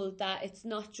adaptable, that it's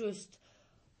not just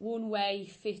one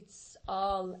way fits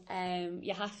all.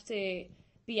 You have to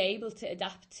be able to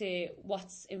adapt to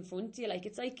what's in front of you. Like,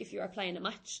 it's like if you are playing a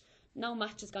match, no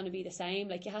match is going to be the same.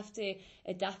 Like, you have to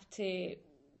adapt to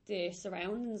the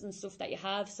surroundings and stuff that you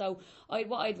have. So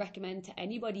what I'd recommend to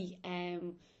anybody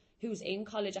who's in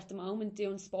college at the moment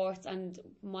doing sports and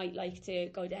might like to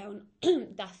go down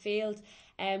that field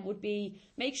would be,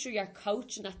 make sure you're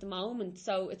coaching at the moment.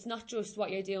 So it's not just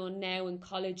what you're doing now in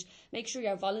college. Make sure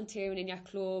you're volunteering in your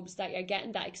clubs, that you're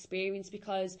getting that experience,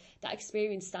 because that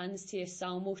experience stands to you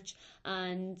so much.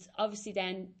 And obviously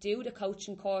then do the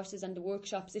coaching courses and the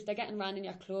workshops. If they're getting run in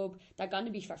your club, they're going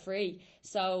to be for free.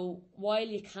 So while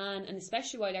you can, and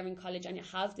especially while you're in college and you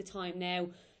have the time now,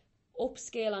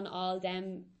 upscale on all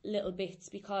them little bits,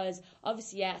 because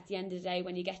obviously at the end of the day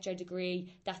when you get your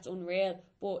degree, that's unreal.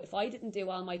 But if I didn't do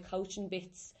all my coaching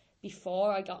bits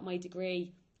before I got my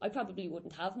degree, I probably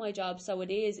wouldn't have my job. So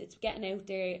it's getting out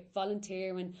there,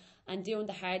 volunteering and doing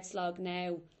the hard slog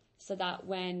now, so that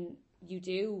when you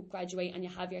do graduate and you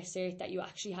have your cert, that you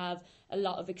actually have a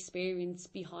lot of experience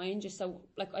behind you. So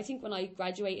like, I think when I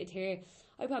graduated here,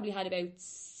 I probably had about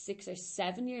 6 or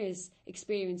 7 years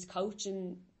experience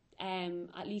coaching,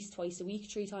 at least twice a week,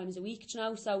 3 times a week, you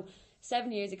know. So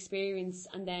 7 years experience,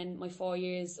 and then my 4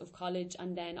 years of college,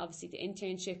 and then obviously the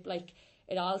internship. Like,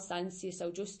 it all stands to you.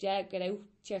 So just get out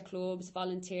to your clubs,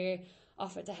 volunteer,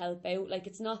 offer to help out. Like,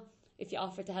 it's not if you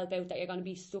offer to help out that you're going to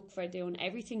be stuck for doing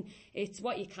everything. It's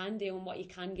what you can do and what you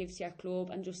can give to your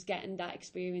club, and just getting that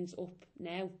experience up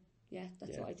now. Yeah,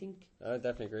 that's what I think. I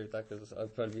definitely agree with that, because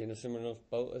I've probably been in a similar enough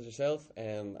boat as yourself,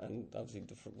 and obviously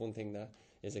the one thing that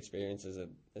is experience is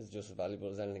just as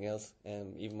valuable as anything else.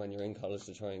 Even when you're in college,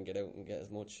 to try and get out and get as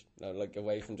much, like,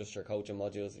 away from just your coaching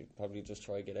modules, you probably just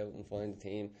try to get out and find a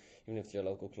team, even if it's your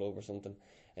local club or something.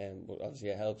 But obviously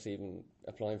it helps even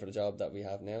applying for the job that we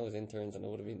have now as interns, and it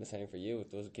would have been the same for you.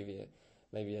 It does give you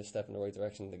maybe a step in the right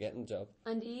direction to getting the job.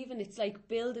 And even it's like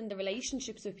building the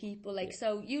relationships with people. Like,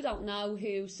 so you don't know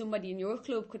who somebody in your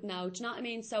club could know. Do you know what I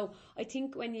mean? So I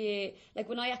think when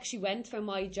I actually went for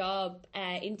my job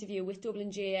interview with Dublin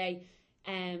GAA,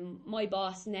 my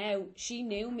boss now, she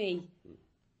knew me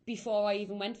before I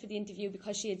even went for the interview,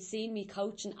 because she had seen me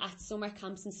coaching at summer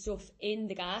camps and stuff in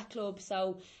the GAA club.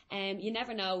 So you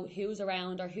never know who's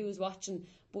around or who's watching,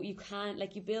 but you can,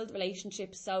 like, you build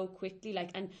relationships so quickly, like,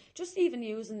 and just even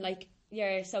using like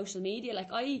your social media. Like,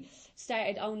 I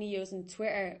started only using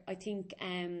Twitter, I think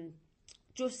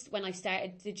just when I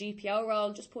started the GPO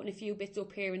role, just putting a few bits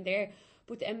up here and there.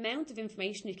 But the amount of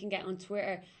information you can get on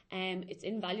Twitter, it's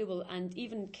invaluable, and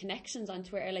even connections on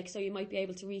Twitter, like, so you might be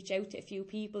able to reach out to a few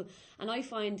people. And I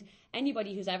find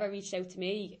anybody who's ever reached out to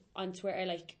me on Twitter,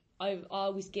 like, I've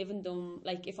always given them,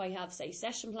 like, if I have, say,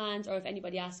 session plans, or if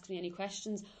anybody asks me any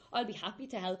questions, I'll be happy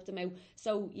to help them out.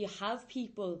 So you have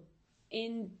people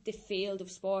in the field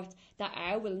of sport that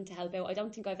are willing to help out. I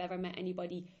don't think I've ever met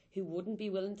anybody who wouldn't be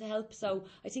willing to help. So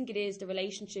I think it is the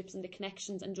relationships and the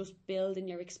connections and just building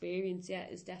your experience,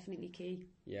 is definitely key.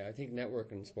 Yeah, I think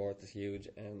networking in sport is huge,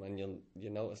 and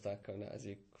you'll notice that kind of as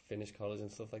you finish college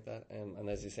and stuff like that. And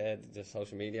as you said, the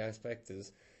social media aspect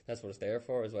that's what it's there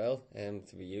for as well,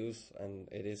 to be used, and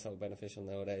it is so beneficial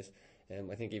nowadays.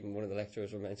 I think even one of the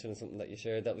lecturers were mentioning something that you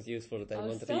shared that was useful that they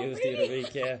wanted to use the other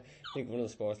week. Yeah, I think one of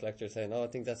the sports lecturers saying, I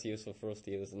think that's useful for us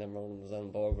to use, and then Ronan was on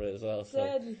board with it as well.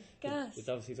 So it's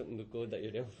obviously something good that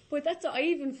you're doing. But that's what I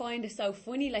even find it so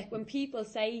funny, like when people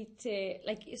say to,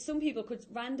 like, some people could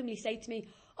randomly say to me,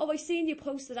 I seen you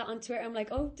posted that on Twitter. I'm like,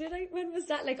 did I? When was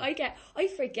that? Like, I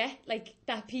forget, like,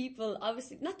 that people,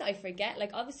 obviously, not that I forget,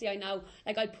 like, obviously I know,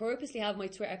 like, I purposely have my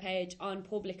Twitter page on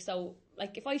public, so,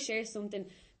 like, if I share something,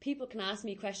 people can ask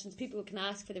me questions, people can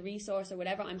ask for the resource or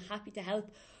whatever, I'm happy to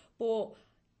help. But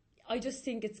I just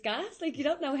think it's gas, like, you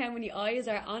don't know how many eyes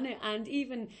are on it. And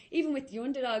even with the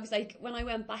Underdogs, like, when I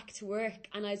went back to work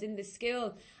and I was in the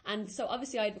school, and so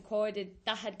obviously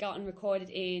that had gotten recorded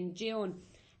in June.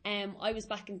 I was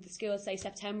back in the school, say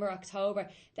September, October.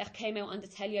 That came out on the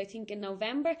telly, I think, in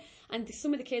November. And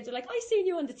some of the kids were like, I seen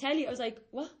you on the telly. I was like,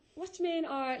 what? What do you mean?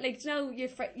 Or, like,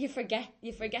 you forget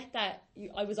that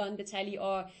I was on the telly,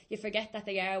 or you forget that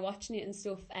they are watching it and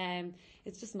stuff.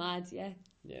 It's just mad, yeah.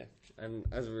 Yeah, and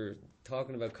as we were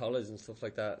talking about college and stuff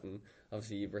like that, and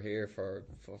obviously you were here for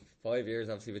 5 years,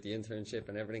 obviously with the internship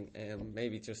and everything,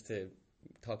 maybe just to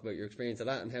talk about your experience of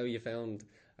that and how you found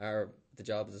the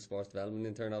job as a sports development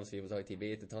intern. Obviously it was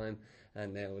ITB at the time,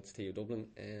 and now it's TU Dublin,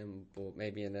 but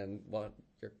maybe, and then what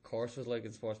your course was like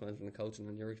in sports management and coaching,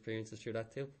 and your experiences through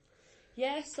that too.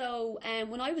 Yeah, so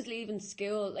when I was leaving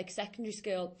school, like secondary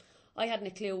school, I hadn't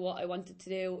a clue what I wanted to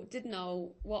do, didn't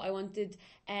know what I wanted.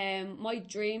 My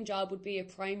dream job would be a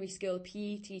primary school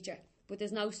PE teacher, but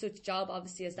there's no such job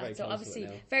obviously as that. So obviously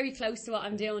very close to what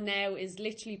I'm doing now is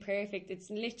literally perfect. It's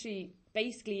literally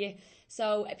basically it.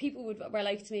 So people were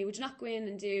like to me, would you not go in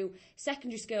and do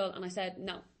secondary school? And I said,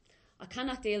 no, I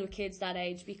cannot deal with kids that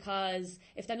age, because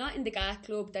if they're not in the GAA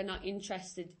club, they're not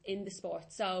interested in the sport.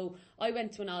 So I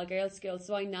went to an all-girls school,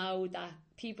 so I know that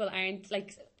people aren't,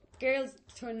 like, girls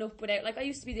turn up without, like, I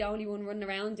used to be the only one running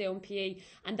around doing PE,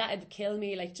 and that'd kill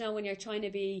me, like, you know, when you're trying to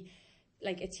be,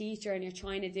 like, a teacher and you're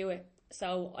trying to do it.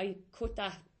 So I cut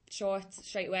that short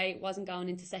straight away, wasn't going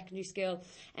into secondary school.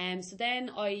 So then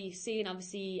I seen,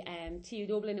 obviously, TU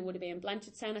Dublin, it would have been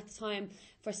Blanchardstown at the time,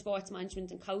 for sports management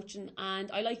and coaching,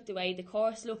 and I liked the way the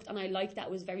course looked, and I liked that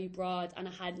it was very broad and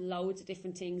it had loads of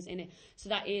different things in it. So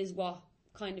that is what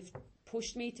kind of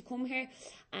pushed me to come here.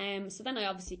 So then I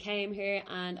obviously came here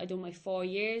and I done my 4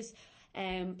 years.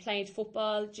 Played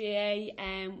football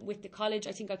GAA with the college.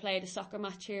 I think I played a soccer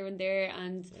match here and there,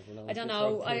 and I don't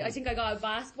know, I think I got a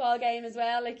basketball game as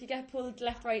well. Like, you get pulled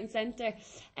left, right and centre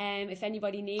if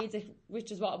anybody needs it,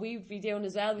 which is what we would be doing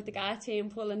as well with the GAA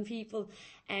team, pulling people.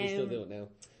 We still do it now.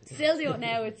 Still do it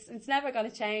now. It's never going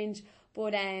to change.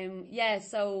 But yeah,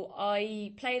 so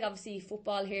I played obviously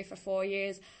football here for 4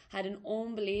 years, had an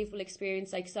unbelievable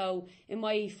experience. Like, so in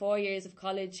my 4 years of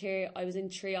college here, I was in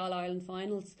 3 All-Ireland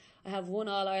finals. I have 1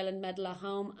 All-Ireland medal at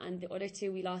home, and the other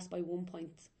 2 we lost by 1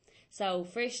 point. So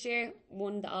first year,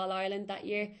 won the All-Ireland that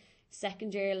year.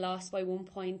 Second year, lost by 1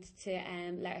 point to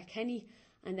Letterkenny.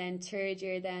 And then third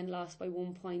year, then lost by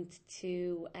 1 point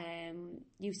to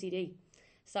UCD.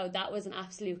 So that was an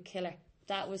absolute killer.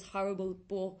 That was horrible,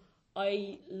 but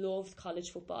I loved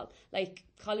college football. Like,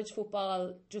 college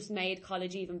football just made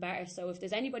college even better. So if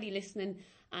there's anybody listening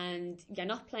and you're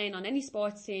not playing on any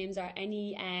sports teams or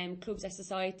any clubs or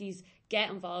societies, get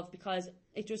involved, because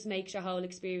it just makes your whole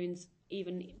experience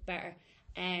even better.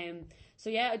 So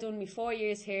yeah, I done my 4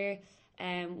 years here.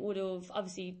 Would have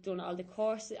obviously done all the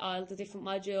courses, all the different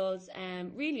modules.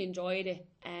 Really enjoyed it.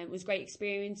 It was a great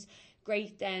experience.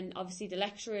 Great. Then obviously the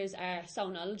lecturers are so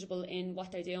knowledgeable in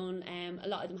what they're doing. A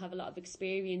lot of them have a lot of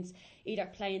experience either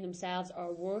playing themselves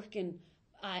or working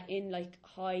in like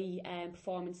high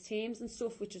performance teams and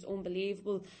stuff, which is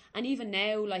unbelievable. And even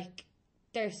now, like,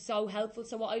 they're so helpful.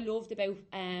 So what I loved about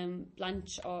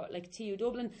Blanch or like TU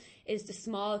Dublin is the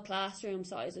small classroom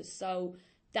sizes. So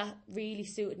that really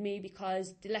suited me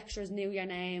because the lecturers knew your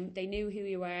name, they knew who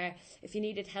you were. If you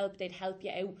needed help, they'd help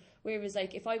you out. Whereas,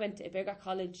 like, if I went to a bigger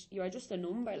college, you are just a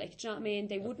number, like, do you know what I mean?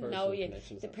 They wouldn't know you.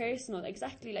 The personal,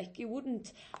 exactly, like, you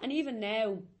wouldn't. And even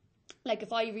now, like,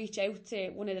 if I reach out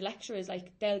to one of the lecturers,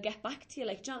 like, they'll get back to you,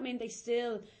 like, do you know what I mean? They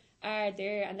still are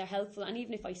there and they're helpful. And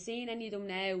even if I seen any of them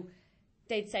now,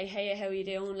 they'd say, hey, how are you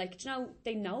doing? Like, do you know,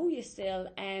 they know you still.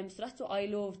 So that's what I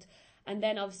loved. And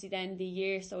then obviously then the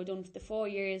year, so I done the 4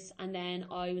 years, and then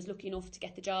I was lucky enough to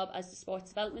get the job as the Sports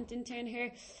Development Intern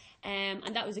here.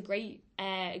 And that was a great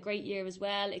year as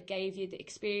well. It gave you the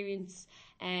experience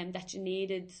that you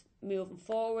needed moving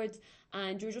forward,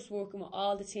 and you were just working with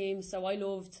all the teams. So I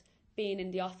loved being in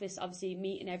the office, obviously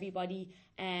meeting everybody,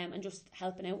 and just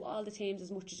helping out all the teams as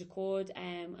much as you could,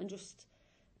 and just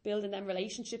building them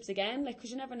relationships again, like, because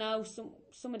you never know,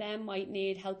 some of them might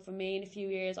need help from me in a few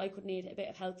years, I could need a bit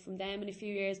of help from them in a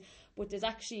few years. But there's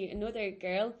actually another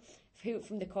girl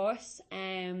from the course,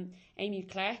 Amy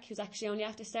Clark, who's actually only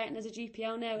after starting as a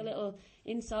GPO now, a little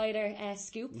insider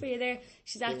scoop for you there.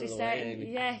 She's after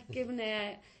starting,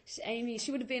 Amy,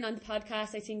 she would have been on the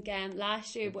podcast I think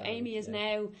last year, but Amy is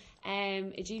now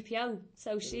a GPO,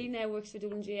 so she now works for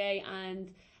Dublin GAA,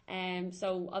 and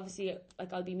so obviously,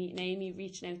 like, I'll be meeting Amy,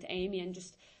 reaching out to Amy and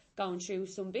just going through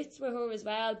some bits with her as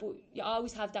well. But you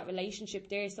always have that relationship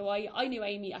there. So I knew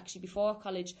Amy actually before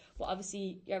college, but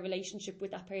obviously your relationship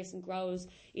with that person grows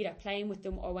either playing with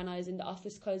them or when I was in the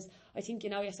office, because I think you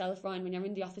know yourself, Ryan, when you're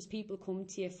in the office, people come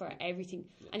to you for everything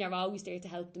and you're always there to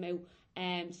help them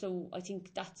out. So I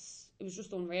think it was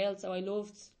just unreal. So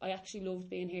I actually loved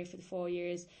being here for the 4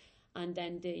 years, and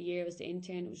then the year as the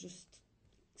intern, it was just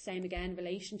same again,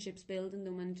 relationships, building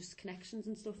them, and just connections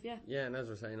and stuff. Yeah, and as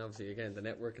we're saying, obviously again, the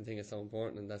networking thing is so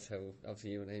important, and that's how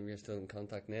obviously you and Amy are still in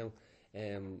contact now.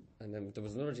 And then there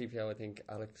was another GPO, I think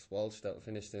Alex Walsh, that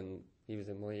finished he was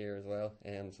in my year as well.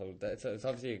 So it's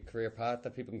obviously a career path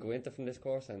that people can go into from this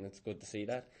course, and it's good to see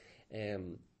that.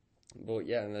 But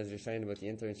yeah, and as you're saying about the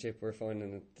internship, we're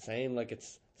finding it the same. Like,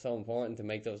 it's so important to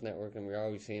make those network, and we're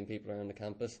always seeing people around the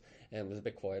campus. It was a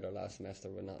bit quieter last semester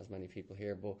with not as many people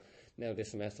here, but now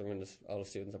this semester when all the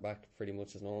students are back pretty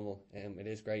much as normal, it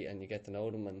is great, and you get to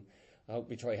know them, and I hope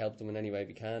we try to help them in any way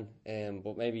we can.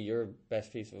 But maybe your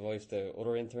best piece of advice to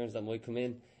other interns that might come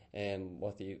in,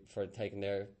 for taking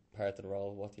their part of the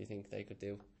role, what do you think they could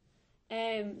do?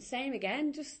 Same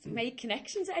again, just make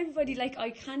connections with everybody. Like, I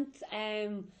can't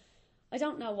I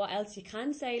don't know what else you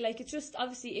can say. Like, it's just,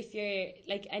 obviously, if you're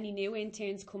like any new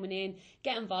interns coming in,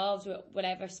 get involved with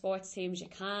whatever sports teams you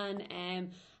can,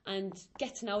 and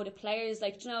get to know the players.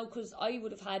 Like, you know, because I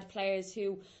would have had players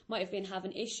who might have been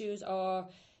having issues or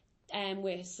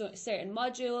with certain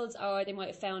modules, or they might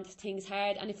have found things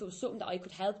hard, and if it was something that I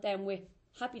could help them with,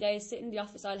 happy days, sit in the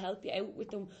office, I'll help you out with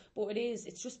them. But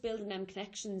it's just building them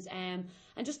connections, and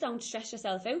just don't stress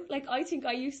yourself out. Like, I think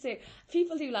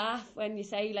people do laugh when you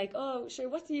say, like, oh, sure,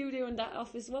 what do you do in that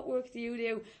office? What work do you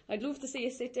do? I'd love to see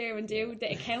you sit there and do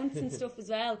the accounts and stuff as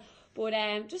well. But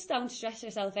just don't stress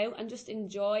yourself out, and just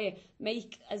enjoy it.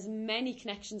 Make as many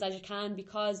connections as you can,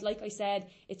 because, like I said,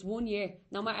 it's 1 year.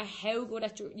 No matter how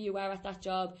good you are at that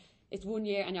job, it's 1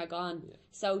 year and you're gone. Yeah.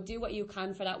 So do what you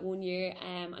can for that 1 year,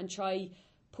 and try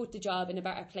put the job in a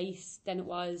better place than it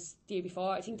was the year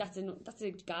before. I think that's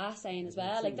a GAA saying as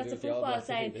well. Like, that's a football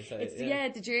saying.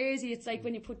 It's the jersey. It's like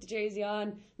when you put the jersey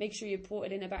on, make sure you put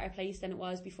it in a better place than it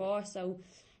was before. So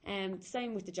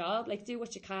same with the job. Like, do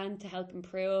what you can to help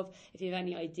improve. If you have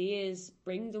any ideas,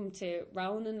 bring them to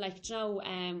Ronan. Like, you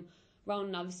know,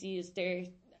 Ronan obviously is there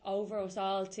over us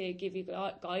all to give you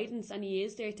guidance, and he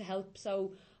is there to help.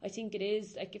 So I think it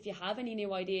is, like, if you have any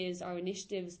new ideas or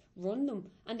initiatives, run them.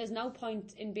 And there's no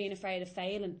point in being afraid of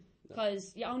failing,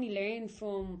 because you only learn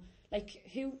from,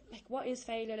 what is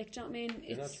failure? Like, do you know what I mean?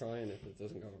 You're not trying if it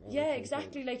doesn't go wrong. Yeah,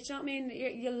 exactly. Like, do you know what I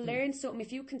mean? You'll learn something.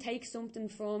 If you can take something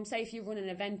from, say, if you run an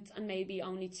event and maybe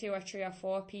only 2 or 3 or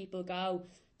 4 people go,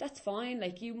 that's fine.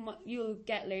 Like, you'll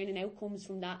get learning outcomes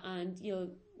from that, and you'll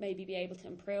maybe be able to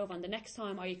improve on the next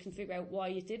time, or you can figure out why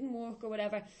it didn't work or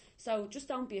whatever. So just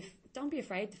don't be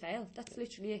afraid to fail. That's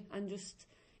literally it, and just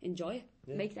enjoy it.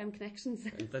 Yeah. Make them connections.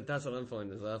 That's what I'm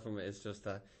finding as well from it. It's just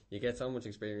that you get so much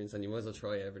experience, and you might as well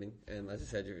try everything. As I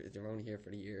said, you're only here for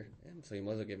the year, so you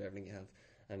might as well give everything you have.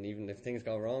 And even if things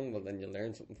go wrong, well, then you'll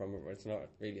learn something from it. Where it's not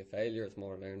really a failure; it's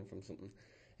more learning from something.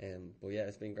 But yeah,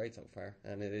 it's been great so far,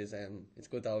 and it is. It's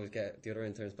good to always get the other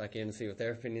interns back in and see what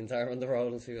their opinions are on the role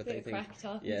and see what they think. Crack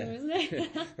talking to them, isn't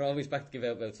it? We're always back to give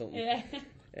out about something. Yeah.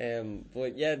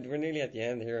 But yeah, we're nearly at the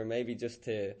end here, and maybe just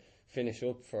to finish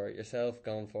up for yourself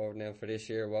going forward now for this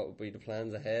year, what would be the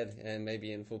plans ahead, and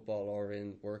maybe in football or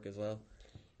in work as well?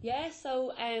 Yeah,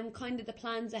 so kind of the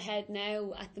plans ahead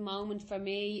now at the moment for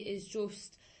me is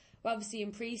just, we're obviously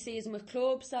in pre-season with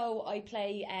club, so I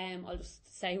play, I'll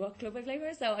just say what club I play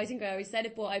for, so I think I already said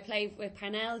it, but I play with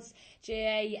Parnell's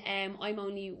GAA. I'm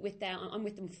only with them, I'm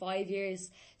with them 5 years,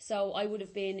 so I would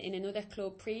have been in another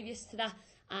club previous to that,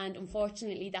 and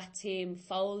unfortunately that team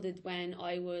folded when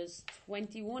I was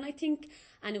 21, I think,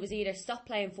 and it was either stop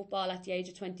playing football at the age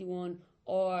of 21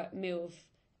 or move.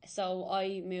 So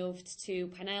I moved to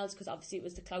Parnell's because obviously it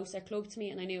was the closer club to me,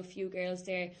 and I knew a few girls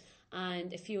there,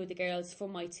 and a few of the girls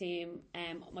from my team,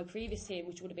 my previous team,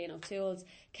 which would have been O'Toole's,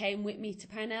 came with me to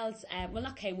Parnell's. Well,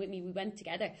 not came with me, we went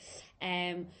together.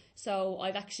 So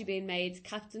I've actually been made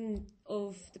captain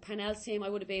of the Parnell's team. I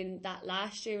would have been that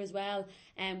last year as well,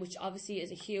 which obviously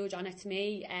is a huge honour to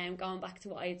me. Going back to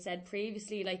what I had said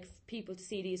previously, like, people to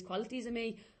see these qualities in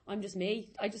me. I'm just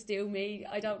me. I just do me.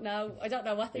 I don't know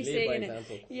what they see in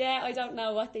it. Yeah, I don't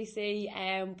know what they see.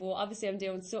 But obviously I'm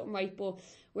doing something right. But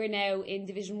we're now in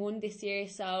Division 1 this year,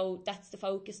 so that's the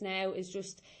focus now, is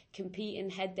just competing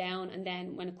head down, and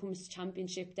then when it comes to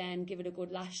championship, then give it a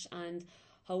good lash and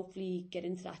hopefully get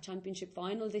into that championship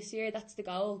final this year. That's the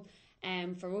goal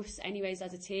for us anyways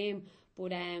as a team.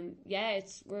 But yeah,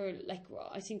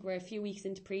 I think we're a few weeks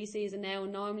into pre-season now,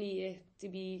 and normally to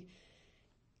be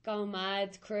going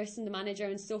mad, cursing the manager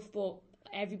and stuff, but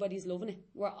everybody's loving it.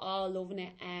 We're all loving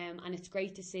it, and it's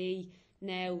great to see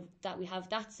now that we have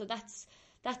that. So that's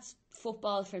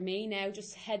football for me now,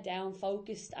 just head down,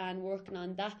 focused and working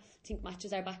on that. I think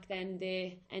matches are back then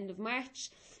the end of March.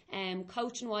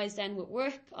 Coaching wise then with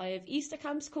work, I have Easter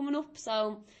camps coming up,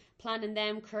 so planning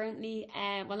them currently,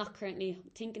 well not currently,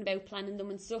 thinking about planning them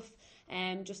and stuff,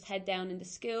 just head down in the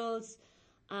schools,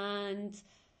 and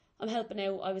I'm helping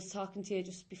out. I was talking to you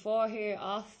just before here,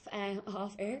 off air.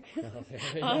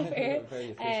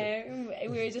 We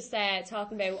were just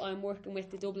talking about, I'm working with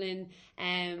the Dublin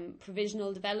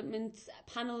provisional development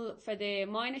panel for the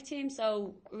minor team.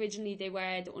 So originally they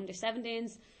were the under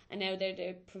 17s, and now they're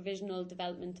the provisional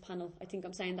development panel. I think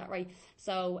I'm saying that right.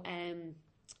 So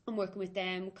I'm working with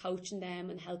them, coaching them,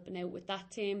 and helping out with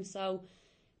that team. So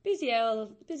busy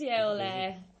old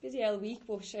week,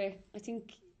 but sure, I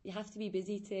think you have to be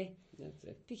busy to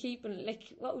be keeping,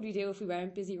 like, what would we do if we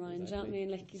weren't busy, Ryan? Exactly. Do you know what I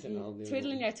mean? Like, you'd be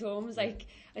twiddling your thumbs. Yeah. Like,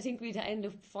 I think we'd end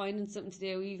up finding something to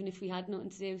do even if we had nothing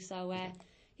to do. So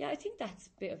yeah, I think that's a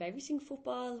bit of everything: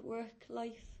 football, work,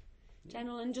 life,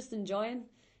 general, and just enjoying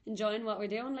what we're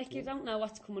doing. Like, you don't know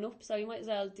what's coming up, so you might as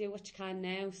well do what you can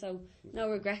now, so no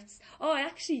regrets.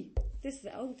 This is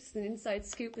an inside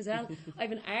scoop as well. I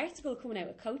have an article coming out,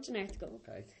 a coaching article.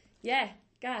 Okay. Yeah.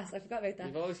 Gas, I forgot about that.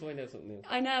 You've always find out something new.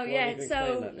 I know, yeah.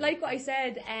 So, like I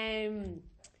said, I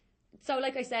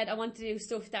want to do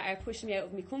stuff that are pushing me out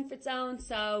of my comfort zone.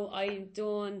 So, I've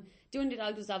done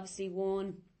Underdogs was obviously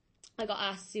one. I got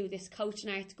asked to do this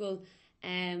coaching article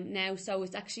now. So,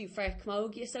 it's actually for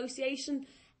Camogie Association.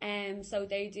 So,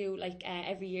 they do,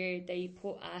 every year, they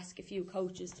ask a few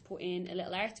coaches to put in a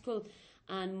little article.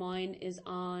 And mine is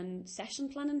on session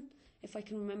planning, if I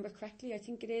can remember correctly. I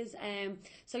think it is.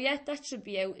 So yeah, that should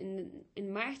be out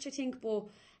in March, I think. But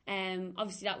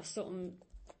obviously that was something,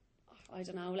 I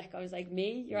don't know, like, I was like,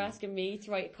 you're asking me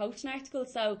to write a coaching article,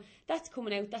 so that's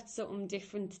coming out. That's something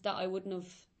different that I wouldn't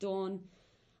have done,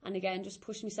 and again, just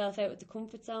push myself out of the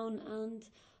comfort zone. And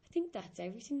I think that's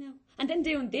everything now. And then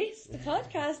doing the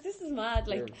podcast, this is mad.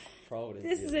 Like,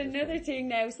 this is another thing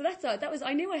now. So that's all.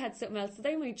 I knew I had something else. So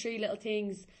they were my 3 little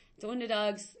things: the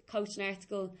Underdogs, coaching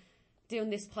article, doing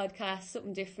this podcast,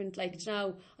 something different. Like, you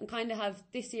know, I'm kind of have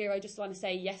this year, I just want to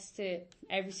say yes to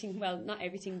everything. Well, not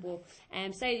everything, but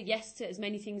say yes to as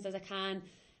many things as I can,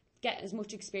 get as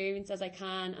much experience as I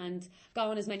can, and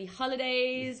go on as many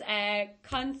holidays,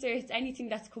 concerts, anything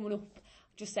that's coming up,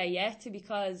 just say yeah to,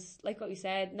 because like what we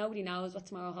said, nobody knows what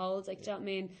tomorrow holds. Like, do you know what I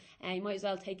mean? You might as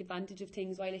well take advantage of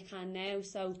things while you can now.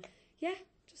 So yeah,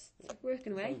 just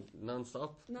working away.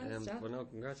 Non-stop. Well, no,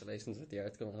 congratulations with the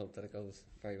article. I hope that it goes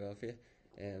very well for you.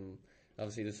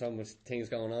 Obviously there's so much things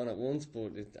going on at once,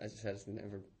 but as you said, it's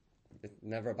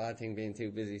never a bad thing being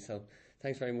too busy. So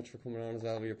thanks very much for coming on as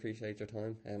well. We appreciate your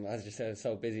time. As you said, it's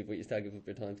so busy, but you still give up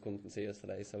your time to come and see us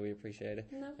today, so we appreciate it.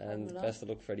 No problem and best of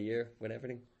luck for the year with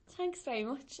everything. Thanks very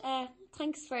much.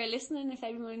 Thanks for listening. If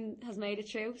everyone has made it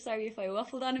through, sorry if I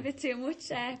waffled on a bit too much,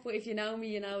 but if you know me,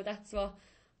 you know that's what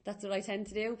I tend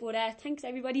to do. But thanks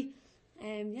everybody.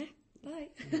 Yeah, bye.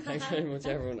 Thanks very much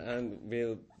everyone, and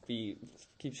we'll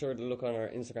keep sure to look on our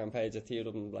Instagram page at TU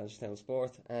Dublin Blanchardstown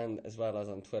Sport, and as well as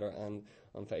on Twitter and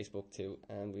on Facebook too,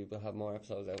 and we will have more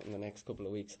episodes out in the next couple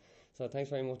of weeks. So thanks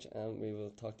very much, and we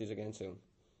will talk to you again soon.